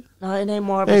Sapp, is it? No, it ain't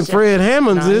Marvin. Ain't Fred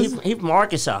Hammonds, is it? He from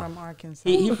Arkansas. From Arkansas.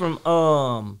 He from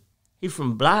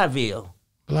Blytheville.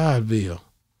 Blytheville.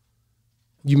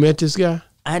 You met this guy?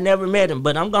 I never met him,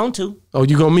 but I'm going to. Oh,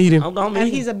 you gonna meet him? I'm gonna meet And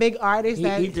him. he's a big artist.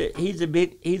 He's a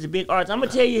big artist. I'm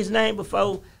gonna tell you his name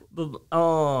before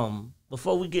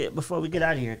we get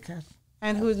out of here.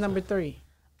 And who's number 3?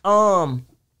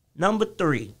 Number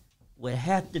 3 would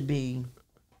have to be,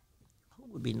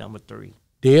 who would be number 3?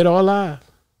 Dead or alive?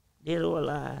 Dead or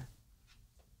alive?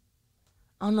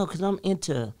 I don't know, cause I'm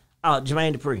into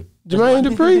Jermaine Dupri. Jermaine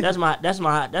Dupri? That's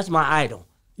my idol.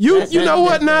 You know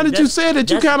what? Now that you said it,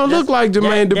 you kind of look like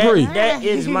Jermaine Dupri. That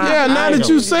is my yeah. idol. Now that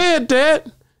you said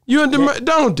that, you and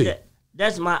don't they?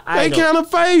 That's my They idol. kind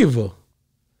of favor.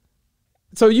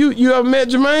 So you ever met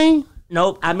Jermaine?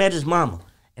 Nope, I met his mama.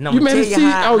 And I'm You gonna met tell his you T?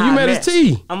 how Oh, you I met his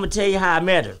T? I'm gonna tell you how I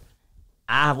met her.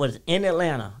 I was in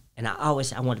Atlanta, and I always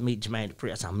said I wanted to meet Jermaine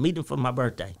Dupri. I said I'm meeting for my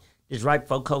birthday. It's right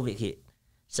before COVID hit.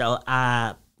 So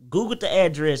I Googled the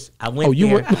address. I went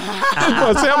there. Went?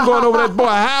 I'm going over that boy's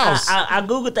house. I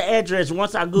Googled the address.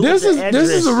 Once I Googled This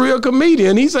is a real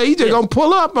comedian. He said he just gonna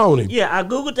pull up on him. Yeah, I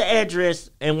Googled the address,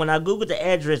 and when I Googled the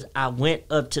address, I went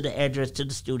up to the address to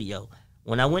the studio.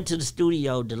 When I went to the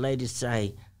studio, the lady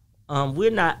say,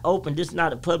 we're not open. This is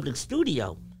not a public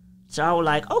studio. So I was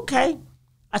like, okay.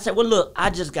 I said, well, look, I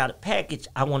just got a package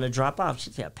I want to drop off.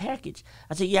 She said, a package?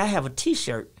 I said, yeah, I have a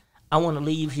T-shirt I want to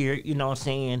leave here, you know what I'm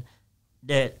saying,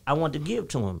 that I want to give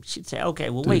to him. She said, okay,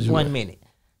 well, wait 1 minute.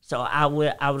 So I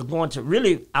was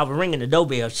ringing the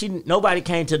doorbell. Nobody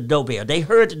came to the doorbell. They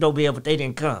heard the doorbell, but they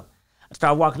didn't come. I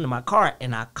started walking to my car,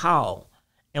 and I called.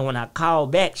 And when I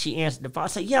called back, she answered the phone. I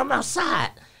said, yeah, I'm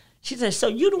outside. She said, so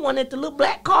you the one at the little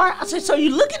black car? I said, so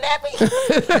you looking at me?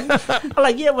 I'm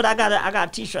like, yeah, but I got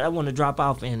a T-shirt I want to drop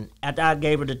off. And after I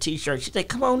gave her the T-shirt, she said,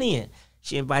 come on in.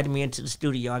 She invited me into the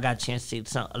studio. I got a chance to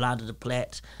see a lot of the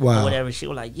plats or whatever. She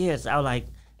was like, yes. I was like,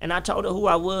 and I told her who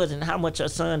I was and how much her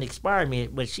son inspired me.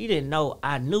 But she didn't know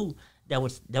I knew that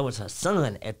was her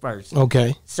son at first.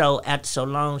 Okay. So after so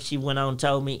long, she went on and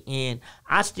told me, and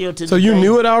I still to So this you day,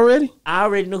 knew it already? I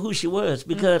already knew who she was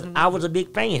because I was a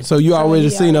big fan. So you already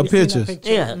seen her pictures?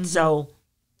 Yeah. So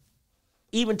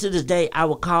even to this day, I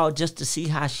would call just to see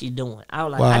how she doing. I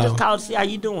was like, I just called to see how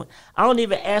you doing. I don't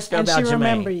even ask her about Jermaine. And she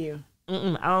remember you.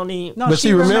 I don't even. No, but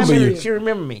she remember you. She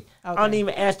remember me. Okay. I don't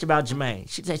even ask about Jermaine.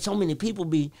 She said so many people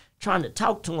be trying to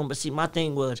talk to him, but see, my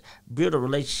thing was build a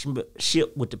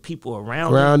relationship with the people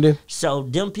around him. So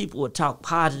them people would talk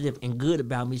positive and good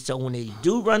about me. So when they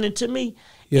do run into me,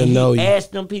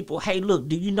 ask them people, hey, look,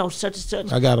 do you know such and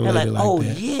such? I got a lady like oh,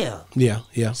 that. Yeah.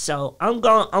 Yeah. So I'm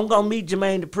gonna meet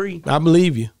Jermaine Dupri. I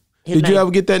believe you. Did you ever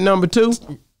get that number 2?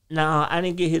 No, I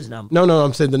didn't get his number. No,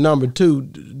 I'm saying the number 2.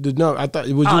 The number I thought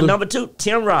it was. Number 2,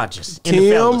 Tim Rogers.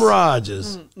 Tim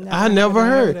Rogers. I never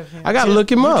heard. I gotta look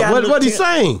him up. What he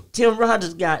saying? Tim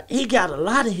Rogers got a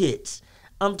lot of hits.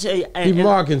 I'm telling you. He from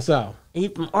Arkansas. He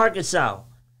from Arkansas.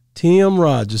 Tim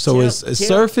Rogers. So it's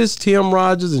Surface, Tim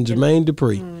Rogers, and Jermaine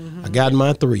Dupri. I got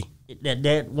my 3.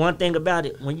 that one thing about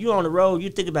it, when you're on the road, you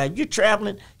think about it, you're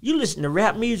traveling, you listen to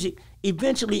rap music,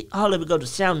 eventually all of it go to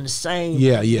sounding the same.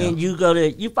 Yeah. And you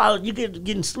get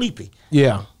getting sleepy.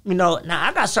 Yeah. You know, now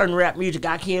I got certain rap music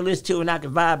I can't listen to and I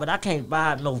can vibe, but I can't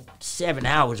vibe no 7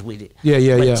 hours with it.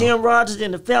 But Tim Rogers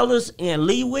and the Fellas and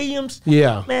Lee Williams,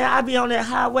 man, I be on that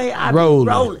highway, I be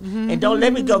rolling. And don't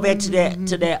let me go back to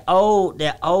that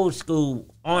old school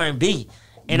R&B.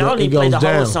 And I don't even play the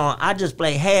whole song. I just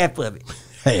play half of it.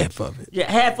 Half of it. Yeah,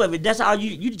 half of it. That's all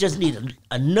you just need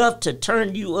enough to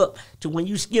turn you up to when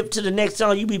you skip to the next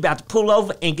song, you be about to pull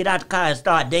over and get out the car and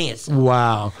start dancing.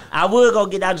 Wow. I would go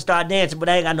get out and start dancing, but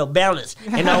I ain't got no balance.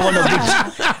 And I don't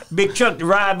want no big truck to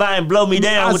ride by and blow me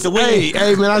down with the wind.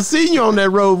 Hey, man, I seen you on that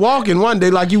road walking one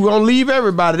day like you were going to leave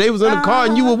everybody. They was in the car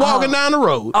and you were walking down the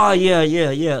road. Oh,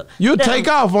 yeah. You'll take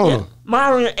off on them.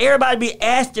 Everybody be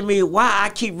asking me why I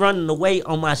keep running away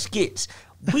on my skits.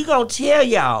 We gonna tell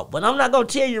y'all, but I'm not gonna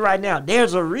tell you right now.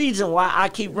 There's a reason why I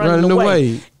keep running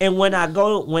away. And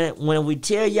when we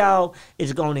tell y'all,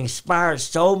 it's gonna inspire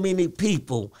so many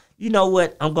people. You know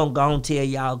what? I'm gonna go and tell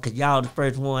y'all because y'all the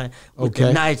first one with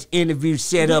the nice interview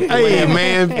set up. Hey,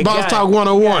 man,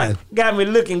 BossTalk101. Got me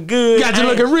looking good. Got you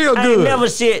looking real good. I never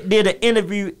did an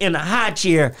interview in a high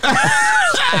chair.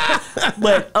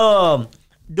 But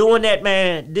doing that,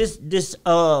 man, this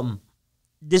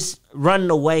running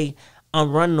away, I'm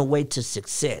running away to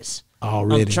success.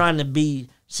 Already. I'm trying to be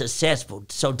successful.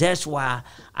 So that's why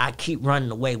I keep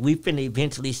running away. We finna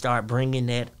eventually start bringing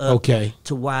that up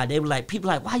to why they were like, people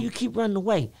like, why you keep running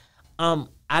away?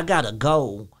 I got a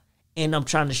goal, and I'm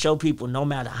trying to show people no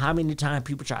matter how many times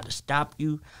people try to stop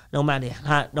you, no matter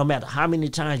how many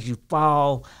times you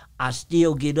fall, I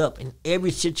still get up, and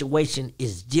every situation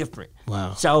is different.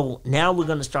 Wow. So now we're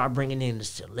going to start bringing in the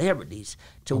celebrities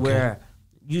to where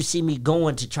you see me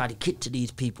going to try to get to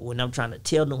these people, and I'm trying to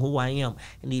tell them who I am.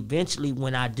 And eventually,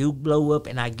 when I do blow up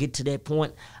and I get to that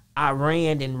point, I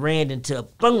ran until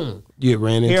boom. You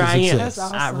ran into success. Here I am. That's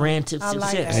awesome. I ran to success.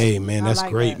 Like that. Hey, man, that's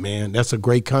like great, that. man. That's a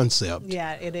great concept.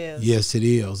 Yeah, it is. Yes, it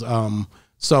is.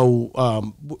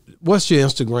 So what's your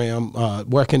Instagram?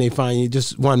 Where can they find you?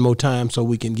 Just one more time so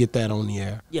we can get that on the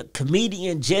air. Yeah,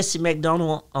 comedian Jessie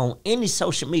McDonald on any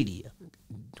social media.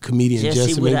 Comedian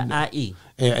Jessie with an IE.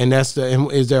 And is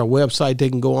there a website they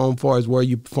can go on for as where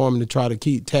you performing to try to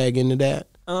keep tag into that?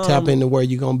 Tap into where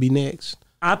you're going to be next?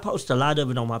 I post a lot of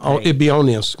it on my page. Oh, it'd be on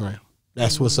Instagram.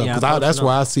 That's what's up. Because that's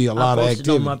where I see a lot of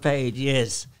activity. On my page,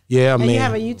 yes. Yeah, man. And you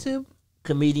have a YouTube?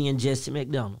 Comedian Jessie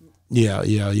McDonald. Yeah.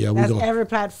 That's every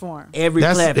platform. Every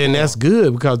platform. And that's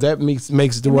good because that makes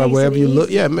it to wherever you look.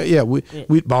 Yeah. We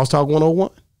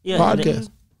BossTalk101 podcast.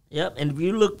 Yep. And if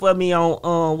you look for me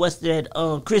on what's that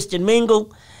Christian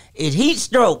Mingle, it's Heat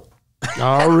Stroke.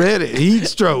 Already heat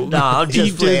stroke. No, I'm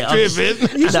just tripping.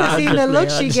 You should have seen the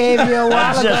look she gave you a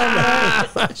while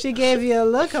ago. She gave you a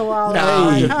look a while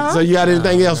ago. So you got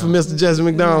anything else for Mr. Jessie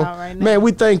McDonald? No, right now. Man,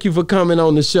 we thank you for coming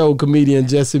on the show, comedian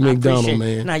Jessie McDonald,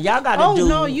 man. Now y'all got to do. Oh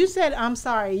no, you said I'm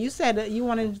sorry. You said that you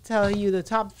wanted to tell you the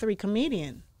top 3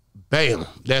 comedian. Bam,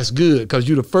 that's good because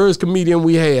you're the first comedian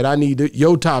we had. I need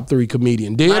your top 3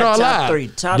 comedian, dead or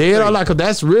alive. Top dead 3. or alive,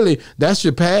 because that's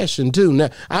your passion too. Now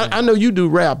I know you do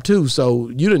rap too, so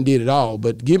you done did it all.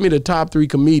 But give me the top 3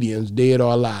 comedians, dead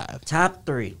or alive. Top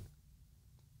 3.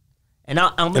 And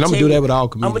I'm gonna do that with all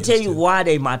comedians. I'm gonna tell you why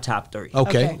they my top 3.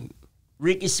 Okay.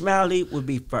 Rickey Smiley would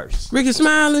be first. Rickey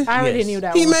Smiley? I already knew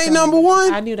that. He was made coming. number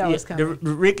 1? I knew that was coming.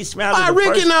 Rickey Smiley. Why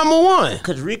Rickey number 1?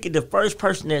 Because Rickey, the first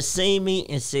person that seen me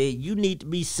and said, "You need to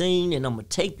be seen, and I'm gonna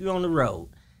take you on the road."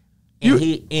 And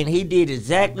he did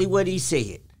exactly what he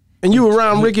said. And you were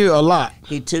around Rickey a lot.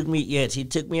 He took me. Yes, he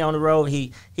took me on the road.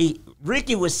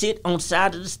 Rickey would sit on the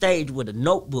side of the stage with a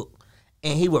notebook,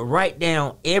 and he would write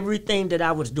down everything that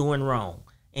I was doing wrong,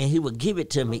 and he would give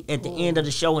it to me at the end of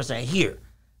the show and say, "Here,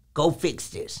 go fix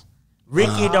this."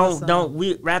 Rickey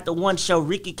after one show,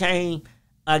 Rickey came,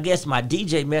 I guess my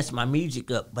DJ messed my music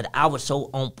up, but I was so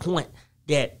on point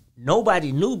that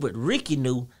nobody knew but Rickey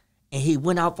knew, and he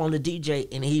went off on the DJ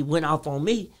and he went off on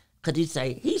me because he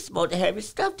said he's supposed to have his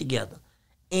stuff together.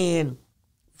 And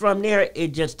from there,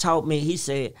 it just taught me, he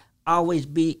said, always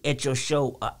be at your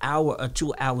show an hour or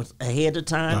 2 hours ahead of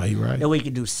time. Oh, you're right. That way you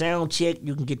can do sound check,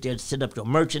 you can get there to set up your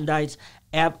merchandise.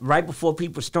 Right before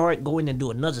people start, go in and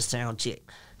do another sound check.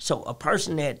 So a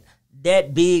person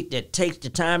that big that takes the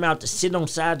time out to sit on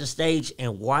side of the stage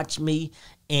and watch me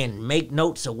and make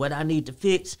notes of what I need to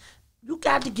fix, you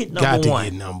got to get number one.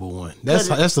 Get number 1.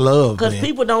 That's love, man. Because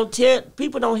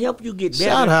people don't help you get better.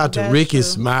 Shout out to Rickey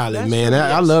Smiley, man.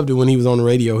 I loved it when he was on the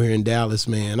radio here in Dallas,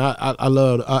 man. I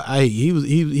loved.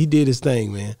 He did his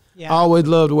thing, man. I always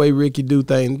love the way Rickey do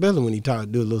things, especially when he do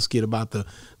a little skit about the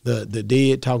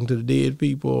dead, talking to the dead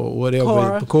people or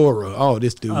whatever. Cora. Oh,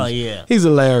 this dude. Oh, yeah. He's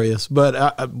hilarious.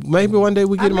 But maybe one day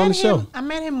we get him on the show. I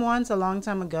met him once a long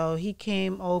time ago. He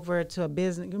came over to a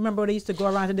business. Remember they used to go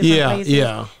around to different places?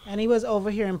 Yeah. And he was over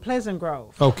here in Pleasant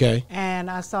Grove. Okay. And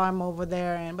I saw him over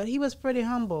there, but he was pretty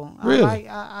humble. Really?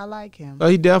 I like him. Oh,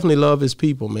 he definitely loved his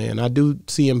people, man. I do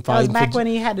see him fighting. That was back when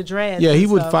he had the dreads. Yeah, he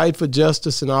would fight for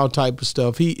justice and all type of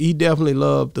stuff. He definitely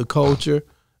loved the culture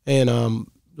and a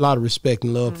lot of respect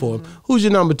and love for him. Who's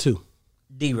your number 2?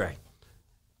 DeRay.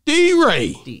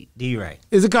 DeRay. DeRay.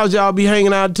 Is it because y'all be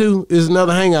hanging out too? Is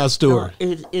another hangout story?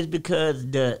 No, it's because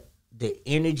the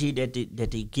energy that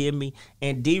they give me,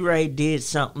 and DeRay did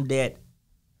something that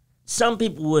some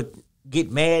people would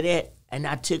get mad at, and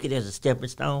I took it as a stepping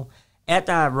stone.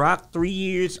 After I rocked 3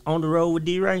 years on the road with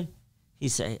DeRay, he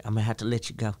said, "I'm gonna have to let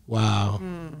you go." Wow.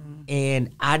 And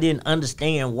I didn't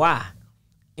understand why,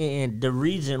 and the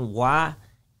reason why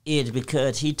is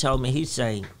because he told me, he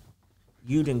say,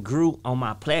 "You done grew on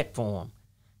my platform."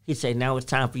 He say, "Now it's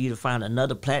time for you to find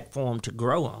another platform to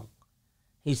grow on."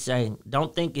 He say,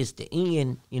 "Don't think it's the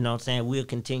end, you know what I'm saying? We'll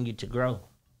continue to grow."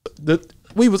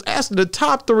 We was asking the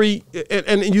top 3,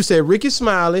 and you said Rickey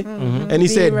Smiley, and he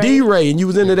said DeRay, and you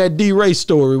was into that DeRay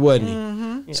story, wasn't he?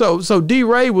 Yeah. So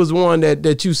DeRay was one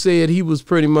that you said he was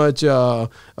pretty much a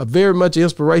very much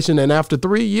inspiration, and after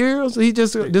 3 years, he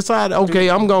just decided, okay,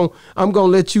 I'm gonna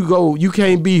let you go. You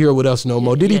can't be here with us no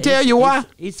more. Did he tell you why?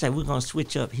 He said, "We're gonna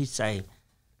switch up." He say,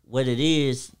 "What it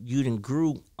is, you done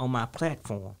grew on my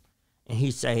platform," and he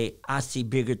say, "I see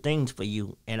bigger things for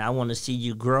you, and I want to see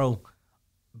you grow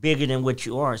bigger than what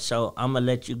you are. So I'm gonna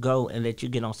let you go and let you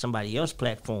get on somebody else's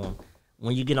platform.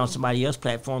 When you get on somebody else's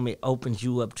platform, it opens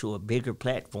you up to a bigger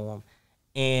platform.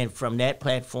 And from that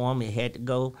platform, it had to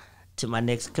go to my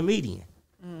next comedian,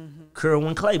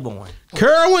 Kerwin Claiborne.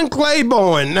 Kerwin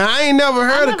Claiborne. Now, I ain't never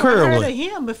heard of Kerwin. I never heard of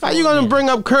him before. How you going to bring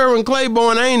up Kerwin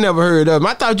Claiborne? I ain't never heard of him.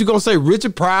 I thought you were going to say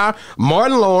Richard Pryor,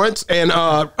 Martin Lawrence, and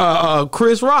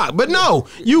Chris Rock. But no,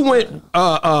 you went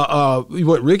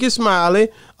Rickey Smiley,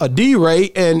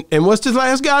 DeRay, and what's his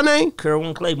last guy name?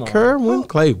 Kerwin Claiborne. Kerwin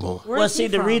Claiborne. Well, see,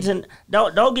 the reason,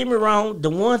 don't get me wrong, the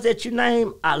ones that you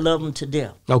name, I love them to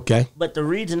death. Okay. But the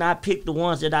reason I picked the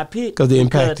ones that I picked, because they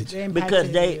impacted you.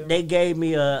 Because they gave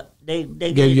me they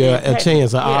gave you a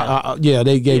chance.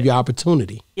 They gave you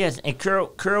opportunity. Yes, and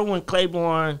Kerwin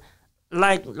Claiborne,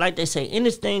 like they say, in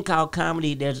this thing called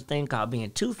comedy, there's a thing called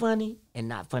being too funny and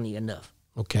not funny enough.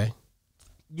 Okay.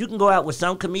 You can go out with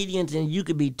some comedians and you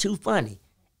could be too funny,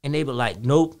 and they be like,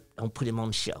 "Nope, don't put him on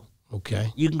the show."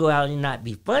 Okay. You can go out and not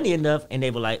be funny enough, and they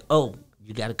be like, "Oh,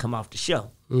 you got to come off the show."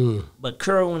 But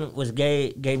Kerwin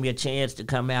gave me a chance to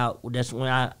come out. That's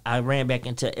when I ran back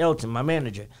into Elton, my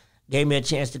manager. Gave me a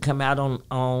chance to come out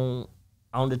on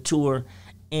the tour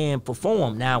and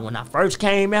perform. Now, when I first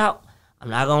came out, I'm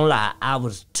not gonna lie, I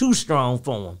was too strong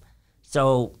for him.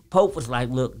 So Pope was like,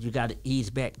 "Look, you got to ease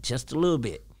back just a little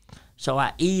bit." So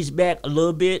I eased back a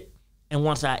little bit, and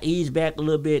once I eased back a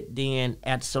little bit, then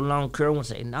after so long, Kerwin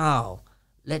said, "No,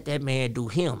 let that man do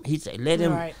him." He said, "Let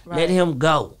him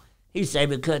go." He said,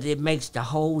 because it makes the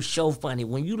whole show funny.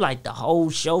 When you like the whole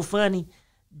show funny,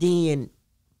 then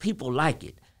people like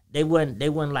it. They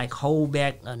wouldn't like hold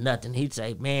back or nothing. He'd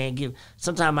say, "Man,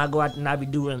 sometimes I go out and I be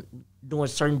doing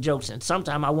certain jokes, and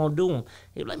sometimes I won't do them."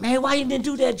 He'd be like, "Man, why you didn't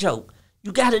do that joke?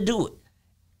 You got to do it."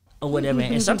 Or whatever.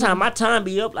 And sometimes my time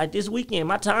be up. Like this weekend,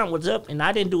 my time was up, and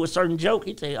I didn't do a certain joke.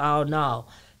 He'd say, "Oh, no."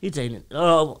 He'd say,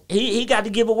 "Oh, he got to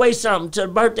give away something to the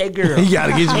birthday girl." He got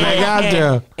to get you back out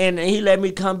there. And he let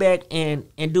me come back and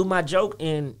do my joke,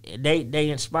 and they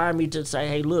inspired me to say,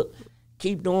 "Hey, look,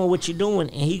 keep doing what you're doing."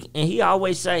 And he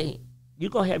always say, "You're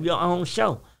gonna have your own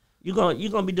show. You're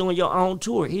gonna be doing your own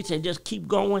tour." He said, "Just keep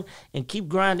going and keep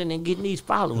grinding and getting these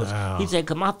followers." Wow. He said,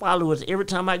 "Cause my followers, every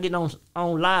time I get on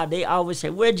live, they always say,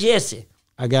 'Where Jessie?'"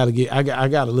 I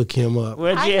gotta look him up.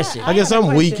 Where Jessie? I guess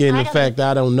I'm weak in the fact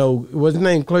I don't know what's his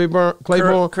name. Claiborne.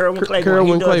 Kerwin Claiborne.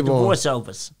 He does the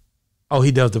voiceovers. Oh,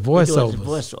 he does the voiceovers. He does the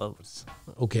voiceovers.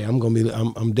 Okay,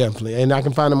 I'm definitely, and I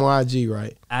can find him on IG,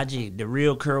 right? IG, the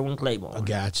real Kerwin Claiborne. I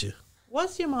got you.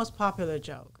 What's your most popular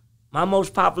joke? My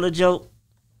most popular joke?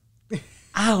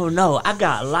 I don't know. I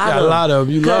got a lot of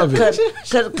them. You love it.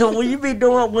 Cause when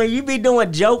you be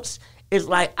doing jokes, it's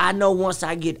like I know once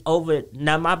I get over it.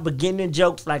 Now my beginning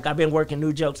jokes, like I've been working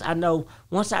new jokes. I know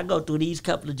once I go through these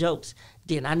couple of jokes,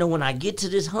 then I know when I get to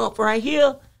this hump right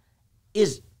here,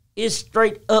 it's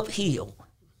straight uphill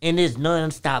and it's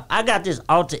nonstop. I got this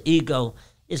alter ego.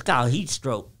 It's called Heat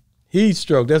Stroke. Heat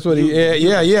Stroke. That's what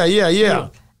yeah.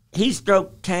 heat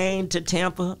stroke came to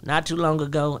Tampa not too long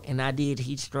ago, and I did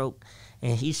heat stroke,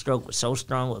 and heat stroke was so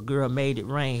strong, a girl made it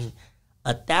rain.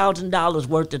 $1,000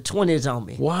 worth of 20s on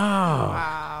me.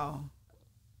 Wow.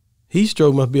 Heat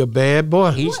stroke must be a bad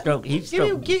boy. Heat stroke.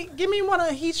 Give me one of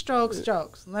heat stroke's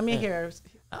jokes. Let me hear.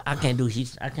 I can't do heat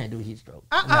stroke.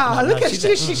 Look at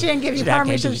she didn't give you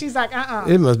permission. She's like,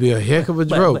 It must be a heck of a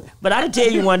joke. But I can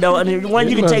tell you one though, and one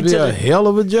you can take to a hell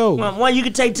of a joke. One you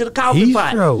can take to the coffee heat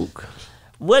pot. Stroke.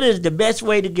 What is the best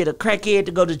way to get a crackhead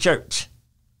to go to church?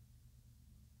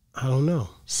 I don't know.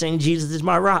 Sing Jesus is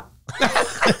my rock.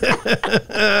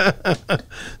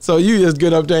 So you just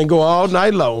get up there and go all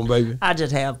night long, baby. I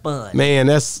just have fun. Man,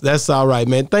 that's all right,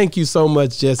 man. Thank you so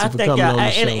much, Jessie, for coming on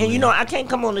the show. And you know, I can't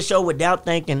come on the show without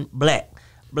thanking Black.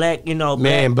 Black, you know,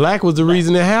 man, Black was the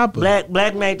reason it happened.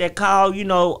 Black made that call, you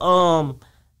know,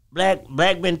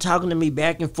 Black been talking to me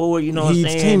back and forth, you know what I'm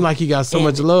saying? He seemed like he got so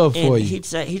much love for you. He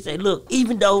said, look,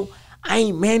 even though I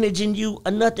ain't managing you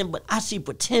or nothing, but I see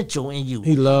potential in you.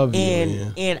 He loved you,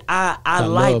 man. And I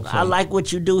like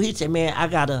what you do. He said, man, I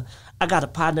got a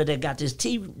partner that got this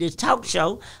talk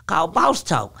show called Boss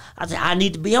Talk. I said, I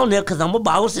need to be on there because I'm a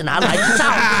boss and I like to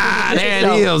talk.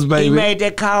 There it is, baby. He made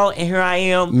that call and here I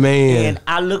am. Man. And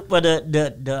I looked for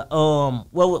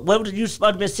what was you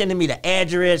supposed to be sending me the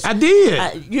address? I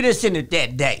did. You didn't send it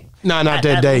that day. No, not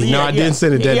that day. No, I didn't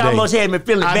send it that day. He almost had me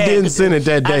feeling bad. I didn't send it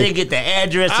that day. I didn't get the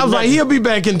address. I was like, he'll be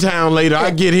back in town later. I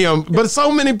get him. But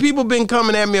so many people been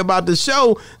coming at me about the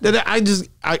show that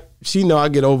she know I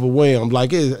get overwhelmed.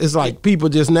 Like it's like people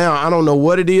just now, I don't know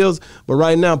what it is, but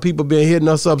right now people been hitting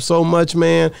us up so much,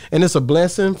 man. And it's a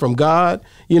blessing from God,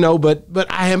 you know, but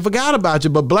I haven't forgot about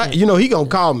you. But Black, you know, he gonna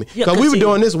call me. Because we were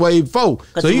doing this way before.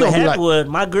 So he gonna be like,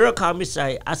 my girl called me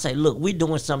I say, look, we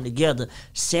doing something together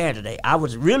Saturday. I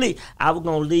was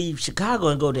gonna leave Chicago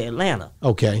and go to Atlanta.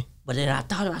 Okay. But then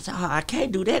I said, I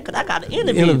can't do that because I got an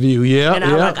interview. Yeah. And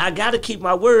I got to keep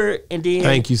my word. And then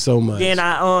thank you so much. Then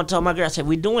I told my girl, I said,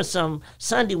 we're doing some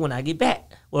Sunday when I get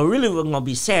back. Well, really, we're gonna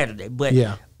be Saturday. But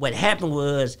what happened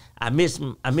was I missed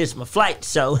my flight,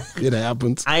 so it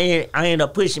happens. I ended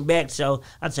up pushing back. So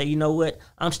I said, you know what?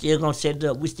 I'm still gonna set it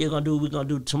up. We still gonna do what we're gonna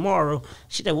do tomorrow.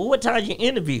 She said, well, what time your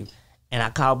interview? And I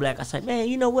called Black. I said, man,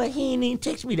 you know what? He ain't even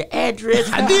text me the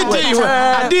address. I did tell you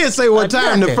I did say what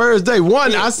time the first day.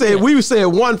 We said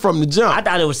 1 from the jump. I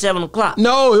thought it was 7 o'clock.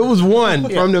 No, it was 1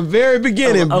 from the very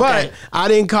beginning. Okay. But I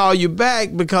didn't call you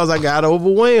back because I got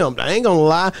overwhelmed. I ain't gonna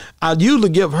lie. I usually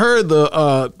give her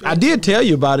I did tell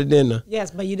you about it, didn't I?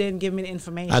 Yes, but you didn't give me the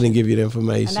information. I didn't give you the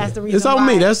information. And that's the reason it's on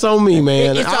me. That's on me,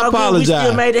 man. I apologize. We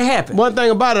still made it happen. One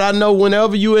thing about it, I know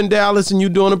whenever you in Dallas and you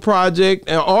doing a project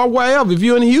or wherever, if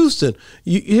you're in Houston,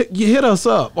 you hit us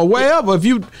up or wherever. If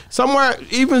you somewhere,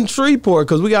 even Shreveport,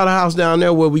 because we got a house down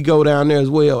there where we go down there as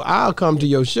well. I'll come to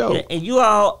your show. Yeah, and you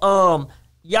all,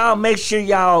 y'all make sure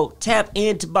y'all tap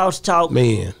into Boss Talk,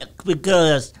 man,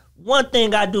 because one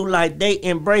thing I do like, they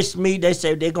embrace me. They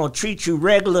say they're gonna treat you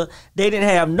regular. They didn't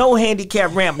have no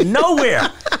handicap ramp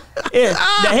nowhere. Yeah,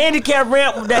 the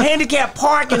handicap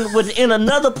parking was in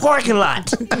another parking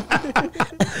lot.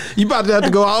 You about to have to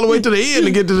go all the way to the end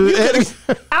to get to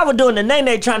the. I was doing the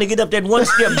nay trying to get up that one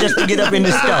step just to get up in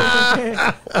the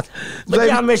store. But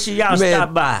y'all make sure y'all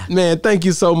stop by. Man, thank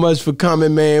you so much for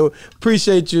coming, man.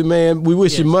 Appreciate you, man. We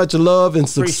wish you much love and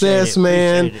success,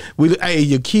 man. Hey,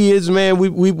 your kids, man.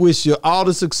 We wish you all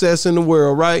the success in the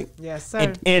world, right? Yes,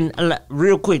 sir. And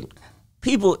real quick,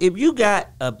 people, if you got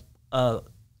a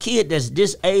kid that's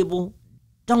disabled,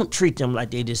 don't treat them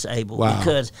like they're disabled. Wow.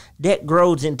 Because that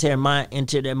grows into their mind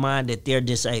that they're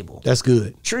disabled. That's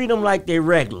good. Treat them like they're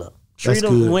regular. Treat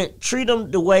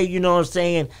them the way, you know what I'm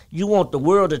saying, you want the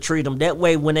world to treat them. That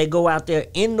way when they go out there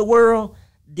in the world,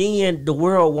 then the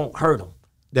world won't hurt them.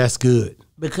 That's good.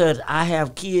 Because I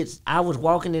have kids, I was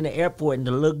walking in the airport and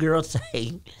the little girl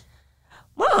say,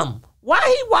 Mom, why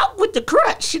he walk with the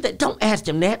crutch? She said, don't ask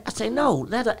him that. I say, no,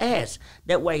 let her ask.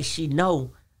 That way she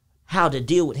know how to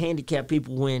deal with handicapped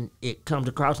people when it comes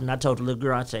across. And I told the little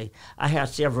girl, I say, I have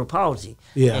cerebral palsy.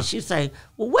 Yeah. And she say,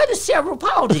 well, what is cerebral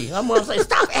palsy? I'm going to say,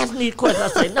 stop asking these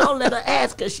questions. I say, no, let her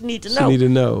ask because she need to know. She need to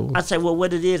know. I say, well,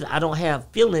 what it is, I don't have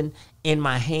feeling in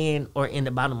my hand or in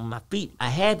the bottom of my feet. I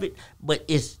have it, but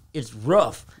it's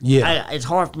rough. Yeah. It's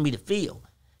hard for me to feel.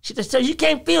 She said, so you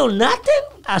can't feel nothing?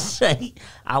 I say,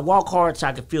 I walk hard so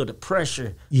I can feel the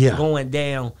pressure going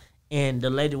down. And the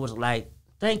lady was like,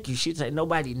 thank you. She said,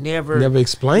 nobody never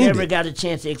explained never got a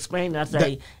chance to explain it. I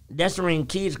say, that's when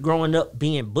kids growing up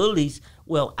being bullies,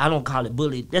 well, I don't call it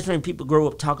bullies. That's when people grow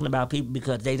up talking about people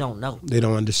because they don't know. They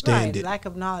don't understand it. Lack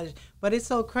of knowledge. But it's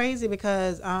so crazy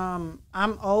because I'm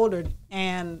older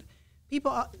and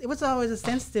people, it was always a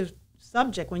sensitive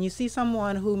subject. When you see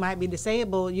someone who might be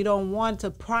disabled, you don't want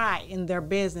to pry in their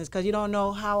business because you don't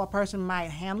know how a person might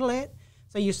handle it.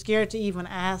 So you're scared to even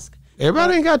ask.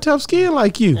 Everybody ain't got tough skin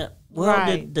like you. Well,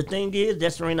 right. the thing is,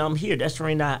 that's the reason I'm here. That's the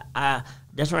reason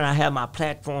that's when I have my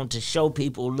platform to show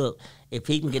people, look, if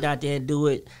he can get out there and do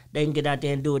it, they can get out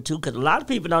there and do it too. Because a lot of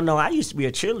people don't know I used to be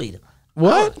a cheerleader.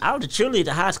 What? I was a cheerleader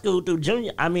high school through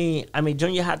junior. I mean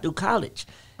junior high through college.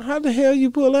 How the hell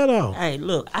you pull that off? Hey,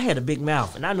 look, I had a big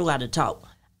mouth and I knew how to talk.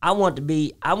 I want to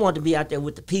be out there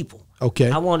with the people.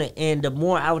 Okay. And the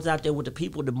more I was out there with the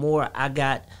people, the more I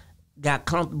got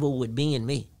comfortable with being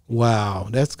me. Wow,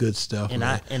 that's good stuff. And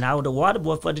man. I was the water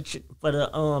boy for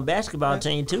the basketball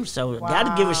team too. So got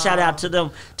to give a shout out to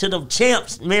them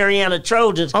champs, Mariana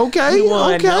Trojans. Okay, we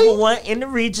won okay. number 1 in the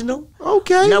regional.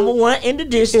 Okay. Number 1 in the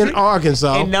district. In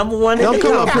Arkansas. And number 1 in Don't the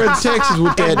come up here conference. to Texas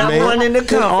with that, man. Number 1 in the In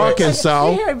conference.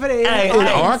 Arkansas. In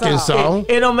Arkansas.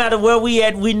 It don't matter where we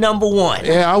at. We number 1.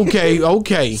 Yeah.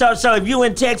 Okay. So if you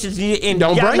in Texas, Don't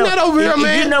bring that over here,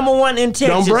 man. If you number 1 in Texas,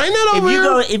 Don't bring that over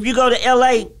here. If you go to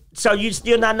LA, so you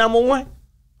still not number 1.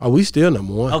 Oh, we still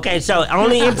number 1. Okay, so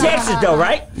only in Texas though,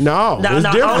 right? No, it's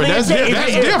different. That's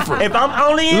different. If I'm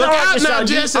only in Look out Arkansas, now,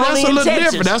 Jesse. you That's only a in little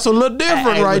Texas. different. That's a little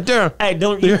different right there. Hey,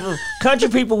 country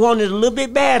people want it a little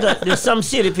bit better than some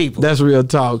city people. That's real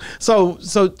talk. So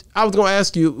I was going to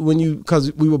ask you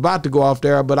because we were about to go off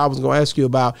there, but I was going to ask you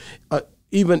about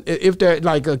even if they're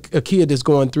like a kid that's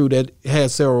going through that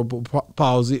has cerebral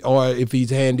palsy, or if he's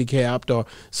handicapped or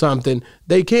something,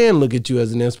 they can look at you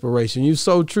as an inspiration. You're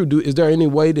so true. Is there any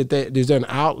way is there an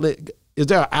outlet? Is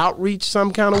there an outreach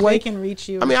some kind of way? They can reach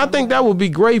you. I mean, I think that would be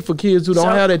great for kids who don't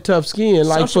have that tough skin.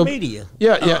 Like social media.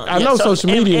 Yeah, I know social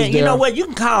media is and there. you know what? You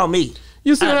can call me.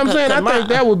 You see what I'm saying? I think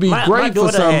that would be great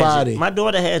for somebody. My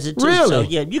daughter has it too. Really? So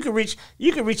yeah, you can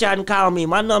reach out and call me.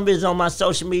 My number is on my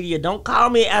social media. Don't call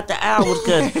me after hours,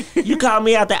 because you call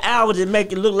me after hours and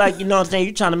make it look like, you know what I'm saying,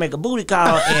 you're trying to make a booty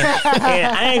call, and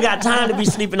I ain't got time to be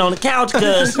sleeping on the couch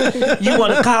because you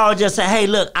want to call just say, hey,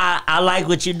 look, I like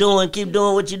what you're doing. Keep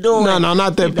doing what you're doing. No,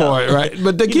 not that part, right?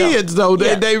 But the kids, though,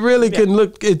 they really can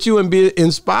look at you and be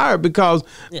inspired because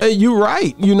you're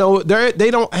right. You know, they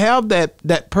don't have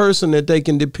that person that they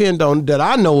can depend on that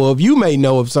I know of. You may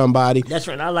know of somebody. That's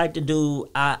right. I like to do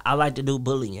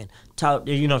bullying. Talk,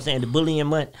 you know what I'm saying, the bullying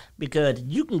month, because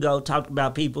you can go talk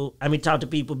to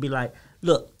people, be like,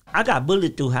 look, I got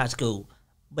bullied through high school,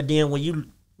 but then when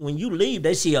you leave,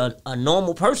 they see a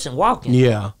normal person walking.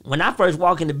 Yeah. When I first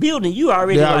walk in the building, you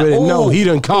already know he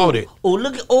done caught it.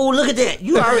 Look at that.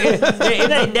 You already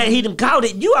it ain't that he done caught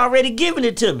it. You already giving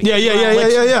it to me.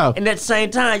 Yeah. And at the same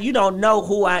time, you don't know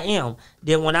who I am.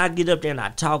 Then when I get up there and I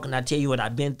talk and I tell you what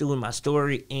I've been through in my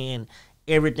story and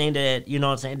everything that, you know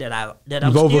what I'm saying, that I'm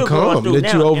still going through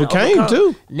now, you overcame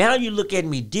too. Now you look at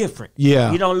me different.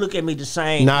 Yeah. You don't look at me the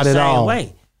same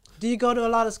way. Do you go to a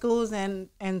lot of schools and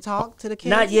talk to the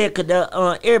kids? Not yet, cause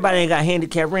everybody ain't got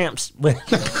handicap ramps. But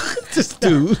just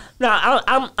dude. No,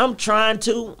 I'm trying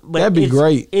to. But that'd be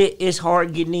great. It's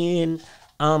hard getting in.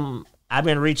 I've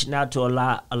been reaching out to a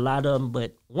lot of them,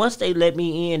 but once they let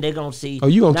me in, they're gonna see. Oh,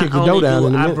 you gonna kick the door down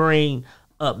in a minute. I bring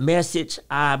a message,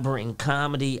 I bring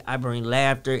comedy, I bring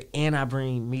laughter, and I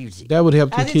bring music. That would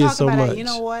help the kids so much. You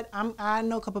know what? I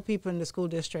know a couple people in the school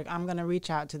district. I'm gonna reach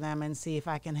out to them and see if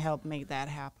I can help make that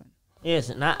happen. Yes,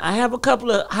 and I have a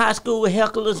couple of high school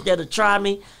hecklers that'll try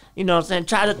me. You know what I'm saying?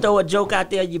 Try to throw a joke out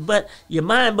there. Your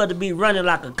mind better be running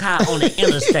like a car on the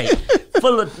interstate,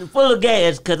 full of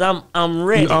gas. Cause I'm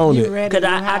ready. You own it. Cause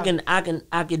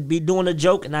I can be doing a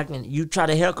joke, and you try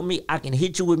to heckle me. I can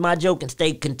hit you with my joke and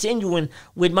stay continuing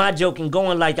with my joke and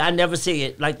going like I never said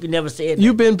it, like you never said.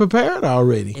 You've been prepared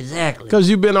already. Exactly. Cause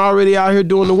you've been already out here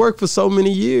doing the work for so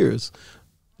many years.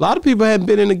 A lot of people hadn't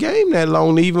been in the game that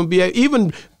long to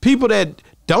even people that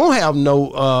don't have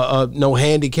no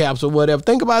handicaps or whatever.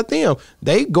 Think about them.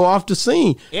 They go off the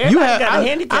scene. Everybody got a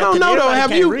handicap. I don't know though.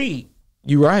 Have you read?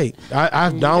 You're right.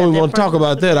 I don't even want to talk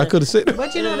about that. I could have said.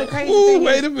 But you know the crazy thing.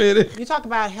 Wait a minute. You talk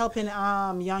about helping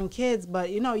young kids,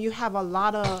 but you know you have a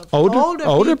lot of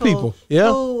older people. Yeah.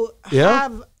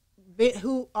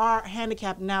 Who are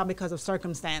handicapped now because of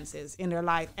circumstances in their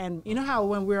life. And you know how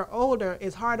when we're older,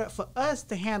 it's harder for us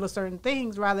to handle certain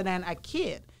things rather than a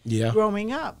kid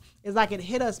growing up. It's like it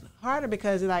hit us harder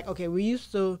because it's like, okay, we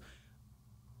used to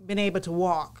been able to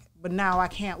walk, but now I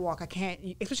can't walk. I can't,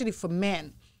 especially for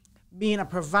men, being a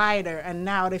provider, and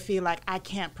now they feel like I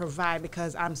can't provide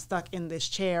because I'm stuck in this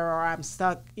chair or I'm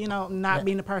stuck, not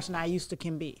being the person I used to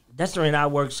can be. That's the reason I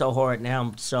work so hard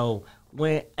now. So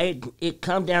when it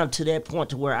come down to that point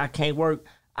to where I can't work,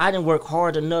 I didn't work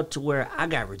hard enough to where I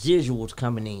got residuals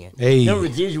coming in. Hey. Them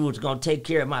residuals gonna take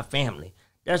care of my family.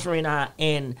 That's the reason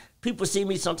and people see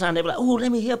me sometimes, they be like, oh,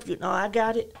 let me help you. No, I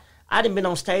got it. I done been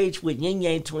on stage with Yin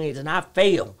Yang Twins, and I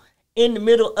fell in the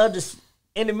middle of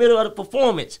the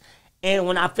performance. And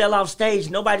when I fell off stage,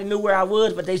 nobody knew where I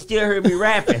was, but they still heard me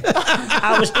rapping.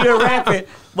 I was still rapping,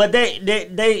 but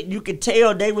they you could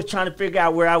tell they was trying to figure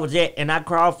out where I was at. And I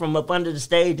crawled from up under the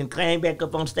stage and came back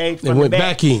up on stage from and the went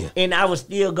back in. And I was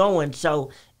still going.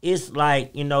 So it's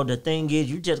like, the thing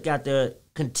is, you just got to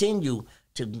continue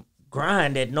to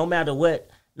grind that no matter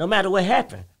what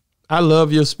happened. I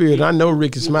love your spirit. I know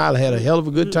Rickey Smiley had a hell of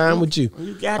a good time with you.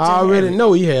 I already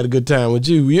know he had a good time with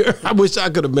you. I wish I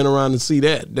could have been around to see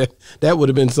that. That would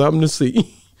have been something to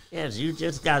see. Yes, you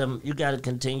gotta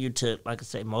continue to, like I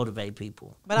say, motivate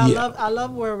people. But I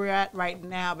love where we're at right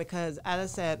now because, as I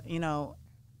said,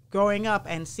 growing up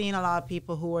and seeing a lot of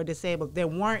people who were disabled, they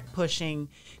weren't pushing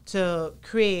to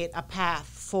create a path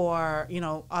for,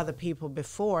 other people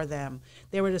before them.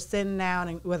 They were just sitting down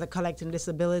and whether collecting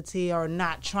disability or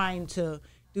not trying to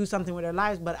do something with their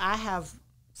lives. But I have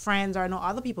friends or I know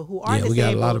other people who are disabled. Yeah,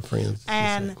 we got a lot of friends.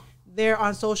 And they're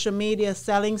on social media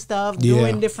selling stuff,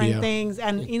 doing different things,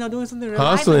 and doing something with their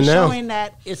life and showing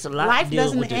that it's a lot life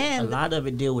doesn't end. A lot of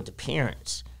it deal with the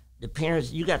parents. The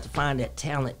parents, you got to find that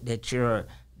talent that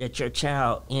your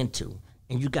child into,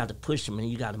 and you got to push them and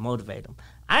you got to motivate them.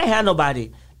 I ain't had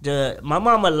nobody. My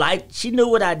mama she knew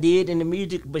what I did in the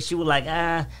music, but she was like,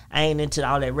 I ain't into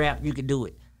all that rap. You could do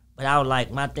it. But I was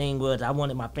like, my thing was I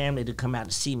wanted my family to come out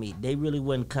to see me. They really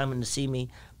wasn't coming to see me,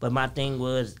 but my thing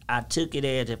was I took it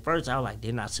as at first I was like,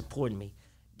 they're not supporting me.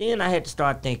 Then I had to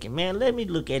start thinking, man, let me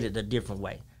look at it a different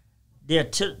way.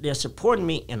 They're supporting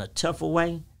me in a tougher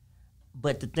way.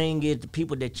 But the thing is, the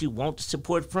people that you want to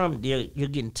support from, you're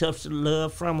getting tough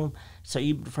love from them. So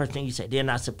the first thing you say, they're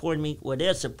not supporting me. Well,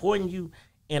 they're supporting you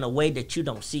in a way that you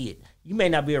don't see it. You may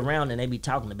not be around and they be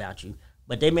talking about you,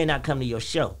 but they may not come to your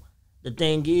show. The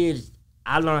thing is,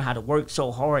 I learned how to work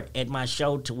so hard at my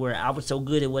show to where I was so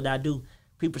good at what I do.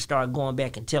 People started going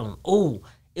back and telling them, oh,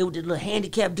 it was the little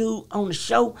handicapped dude on the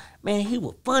show. Man, he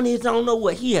was funny as I don't know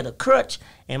what. He had a crutch.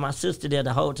 And my sister there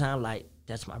the whole time like,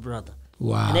 that's my brother.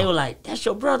 Wow. And they were like, that's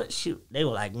your brother? Shoot. They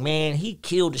were like, man, he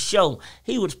killed the show.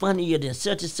 He was funnier than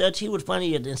such and such. He was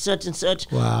funnier than such and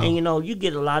such. Wow. And, you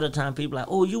get a lot of time people like,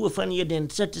 oh, you were funnier than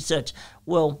such and such.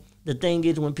 Well, the thing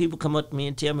is when people come up to me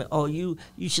and tell me, oh, you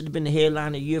should have been the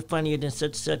headliner. You're funnier than such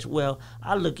and such. Well,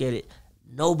 I look at it.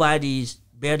 Nobody's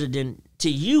better than, to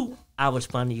you, I was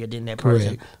funnier than that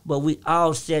person. Correct. But we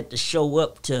all set the show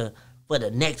up for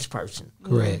the next person.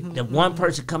 Correct. The one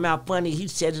person come out funny, he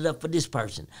set it up for this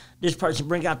person. This person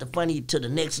bring out the funny to the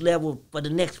next level for the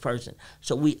next person.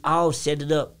 So we all set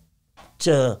it up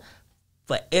for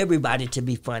everybody to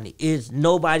be funny.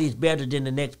 Nobody's better than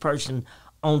the next person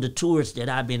on the tours that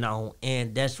I've been on,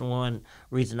 and that's one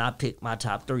reason I picked my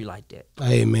top 3 like that.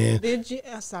 Hey, man. Did you?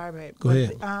 Sorry, babe. Go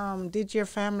ahead. Did your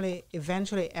family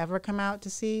eventually ever come out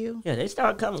to see you? Yeah, they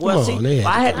started coming. Well,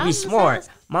 I had to be smart.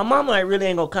 My mama really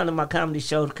ain't gonna come to my comedy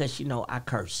shows because I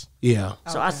curse. Yeah.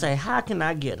 So I say, how can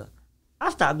I get her? I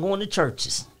start going to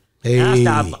churches. Hey,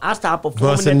 I stop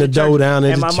performing busting the dough down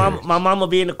at the church. My mama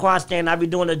be in the choir stand. I be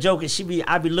doing a joke, and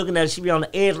I be looking at her. She be on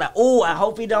the edge like, oh, I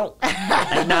hope he don't.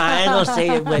 Like, nah, I ain't gonna say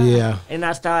it, but yeah. And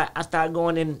I start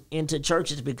going into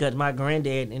churches because my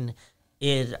granddad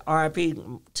is R.I.P.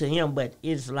 to him, but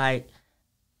it's like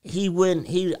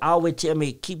he always tell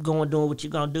me keep going doing what you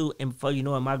gonna do, and before you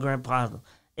know it, my grandfather.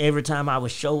 Every time I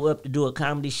would show up to do a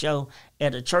comedy show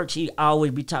at a church, he always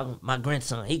be talking, my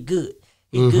grandson, he good.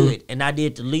 He good. And I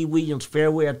did the Lee Williams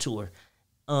farewell tour.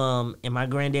 And my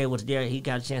granddad was there. He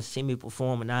got a chance to see me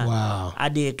perform. And I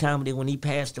did comedy when he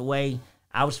passed away.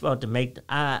 I was supposed to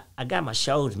I got my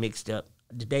shows mixed up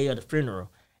the day of the funeral.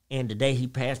 And the day he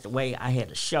passed away, I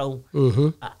had a show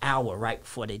an hour right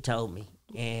before they told me.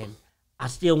 And I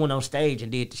still went on stage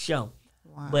and did the show.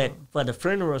 Wow. But for the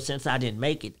funeral, since I didn't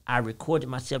make it, I recorded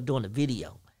myself doing the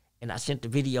video. And I sent the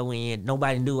video in.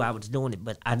 Nobody knew I was doing it,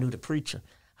 but I knew the preacher.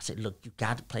 I said, look, you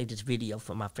got to play this video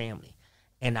for my family.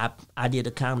 And I did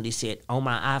a comedy set on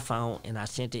my iPhone, and I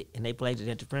sent it, and they played it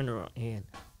at the funeral. And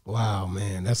wow,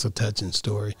 man, that's a touching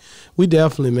story. We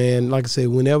definitely, man, like I said,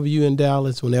 whenever you in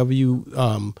Dallas, whenever you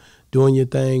doing your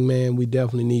thing, man, we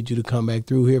definitely need you to come back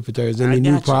through here if there's any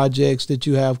new projects that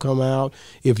you have come out.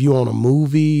 If you on a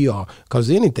movie, or because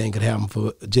anything could happen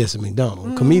for Jessie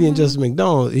McDonald. Comedian Jessie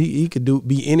McDonald, he could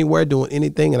be anywhere doing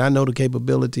anything, and I know the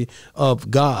capability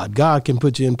of God. God can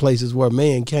put you in places where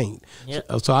man can't.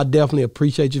 Yep. So I definitely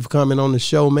appreciate you for coming on the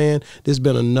show, man. This has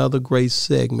been another great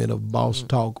segment of Boss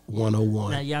Talk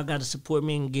 101. Now y'all got to support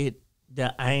me and get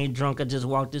The I ain't drunk, I just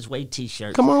walked this way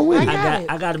t-shirts. Come on with it.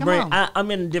 I got to bring, I'm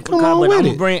in a different car, but I'm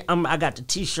going to bring, I got the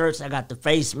t-shirts, I got the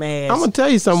face mask. I'm going to tell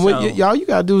you something. Y'all, you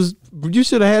got to do is, you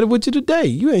should have had it with you today.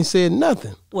 You ain't said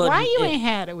nothing. Well, why you ain't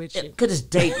had it with you? Because it's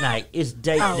date night. It's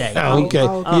date day. Okay.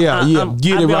 Yeah.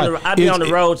 Get it right. I be on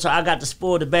the road, so I got to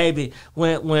spoil the baby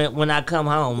when I come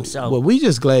home. So well, we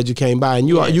just glad you came by, and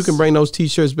you can bring those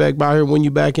t-shirts back by here when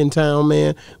you back in town,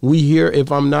 man. We here.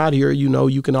 If I'm not here,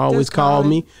 you can always call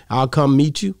me. I'll come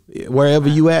meet you wherever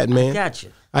you at, man. I got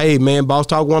you. Hey, man, Boss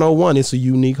Talk 101. It's a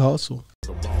unique hustle.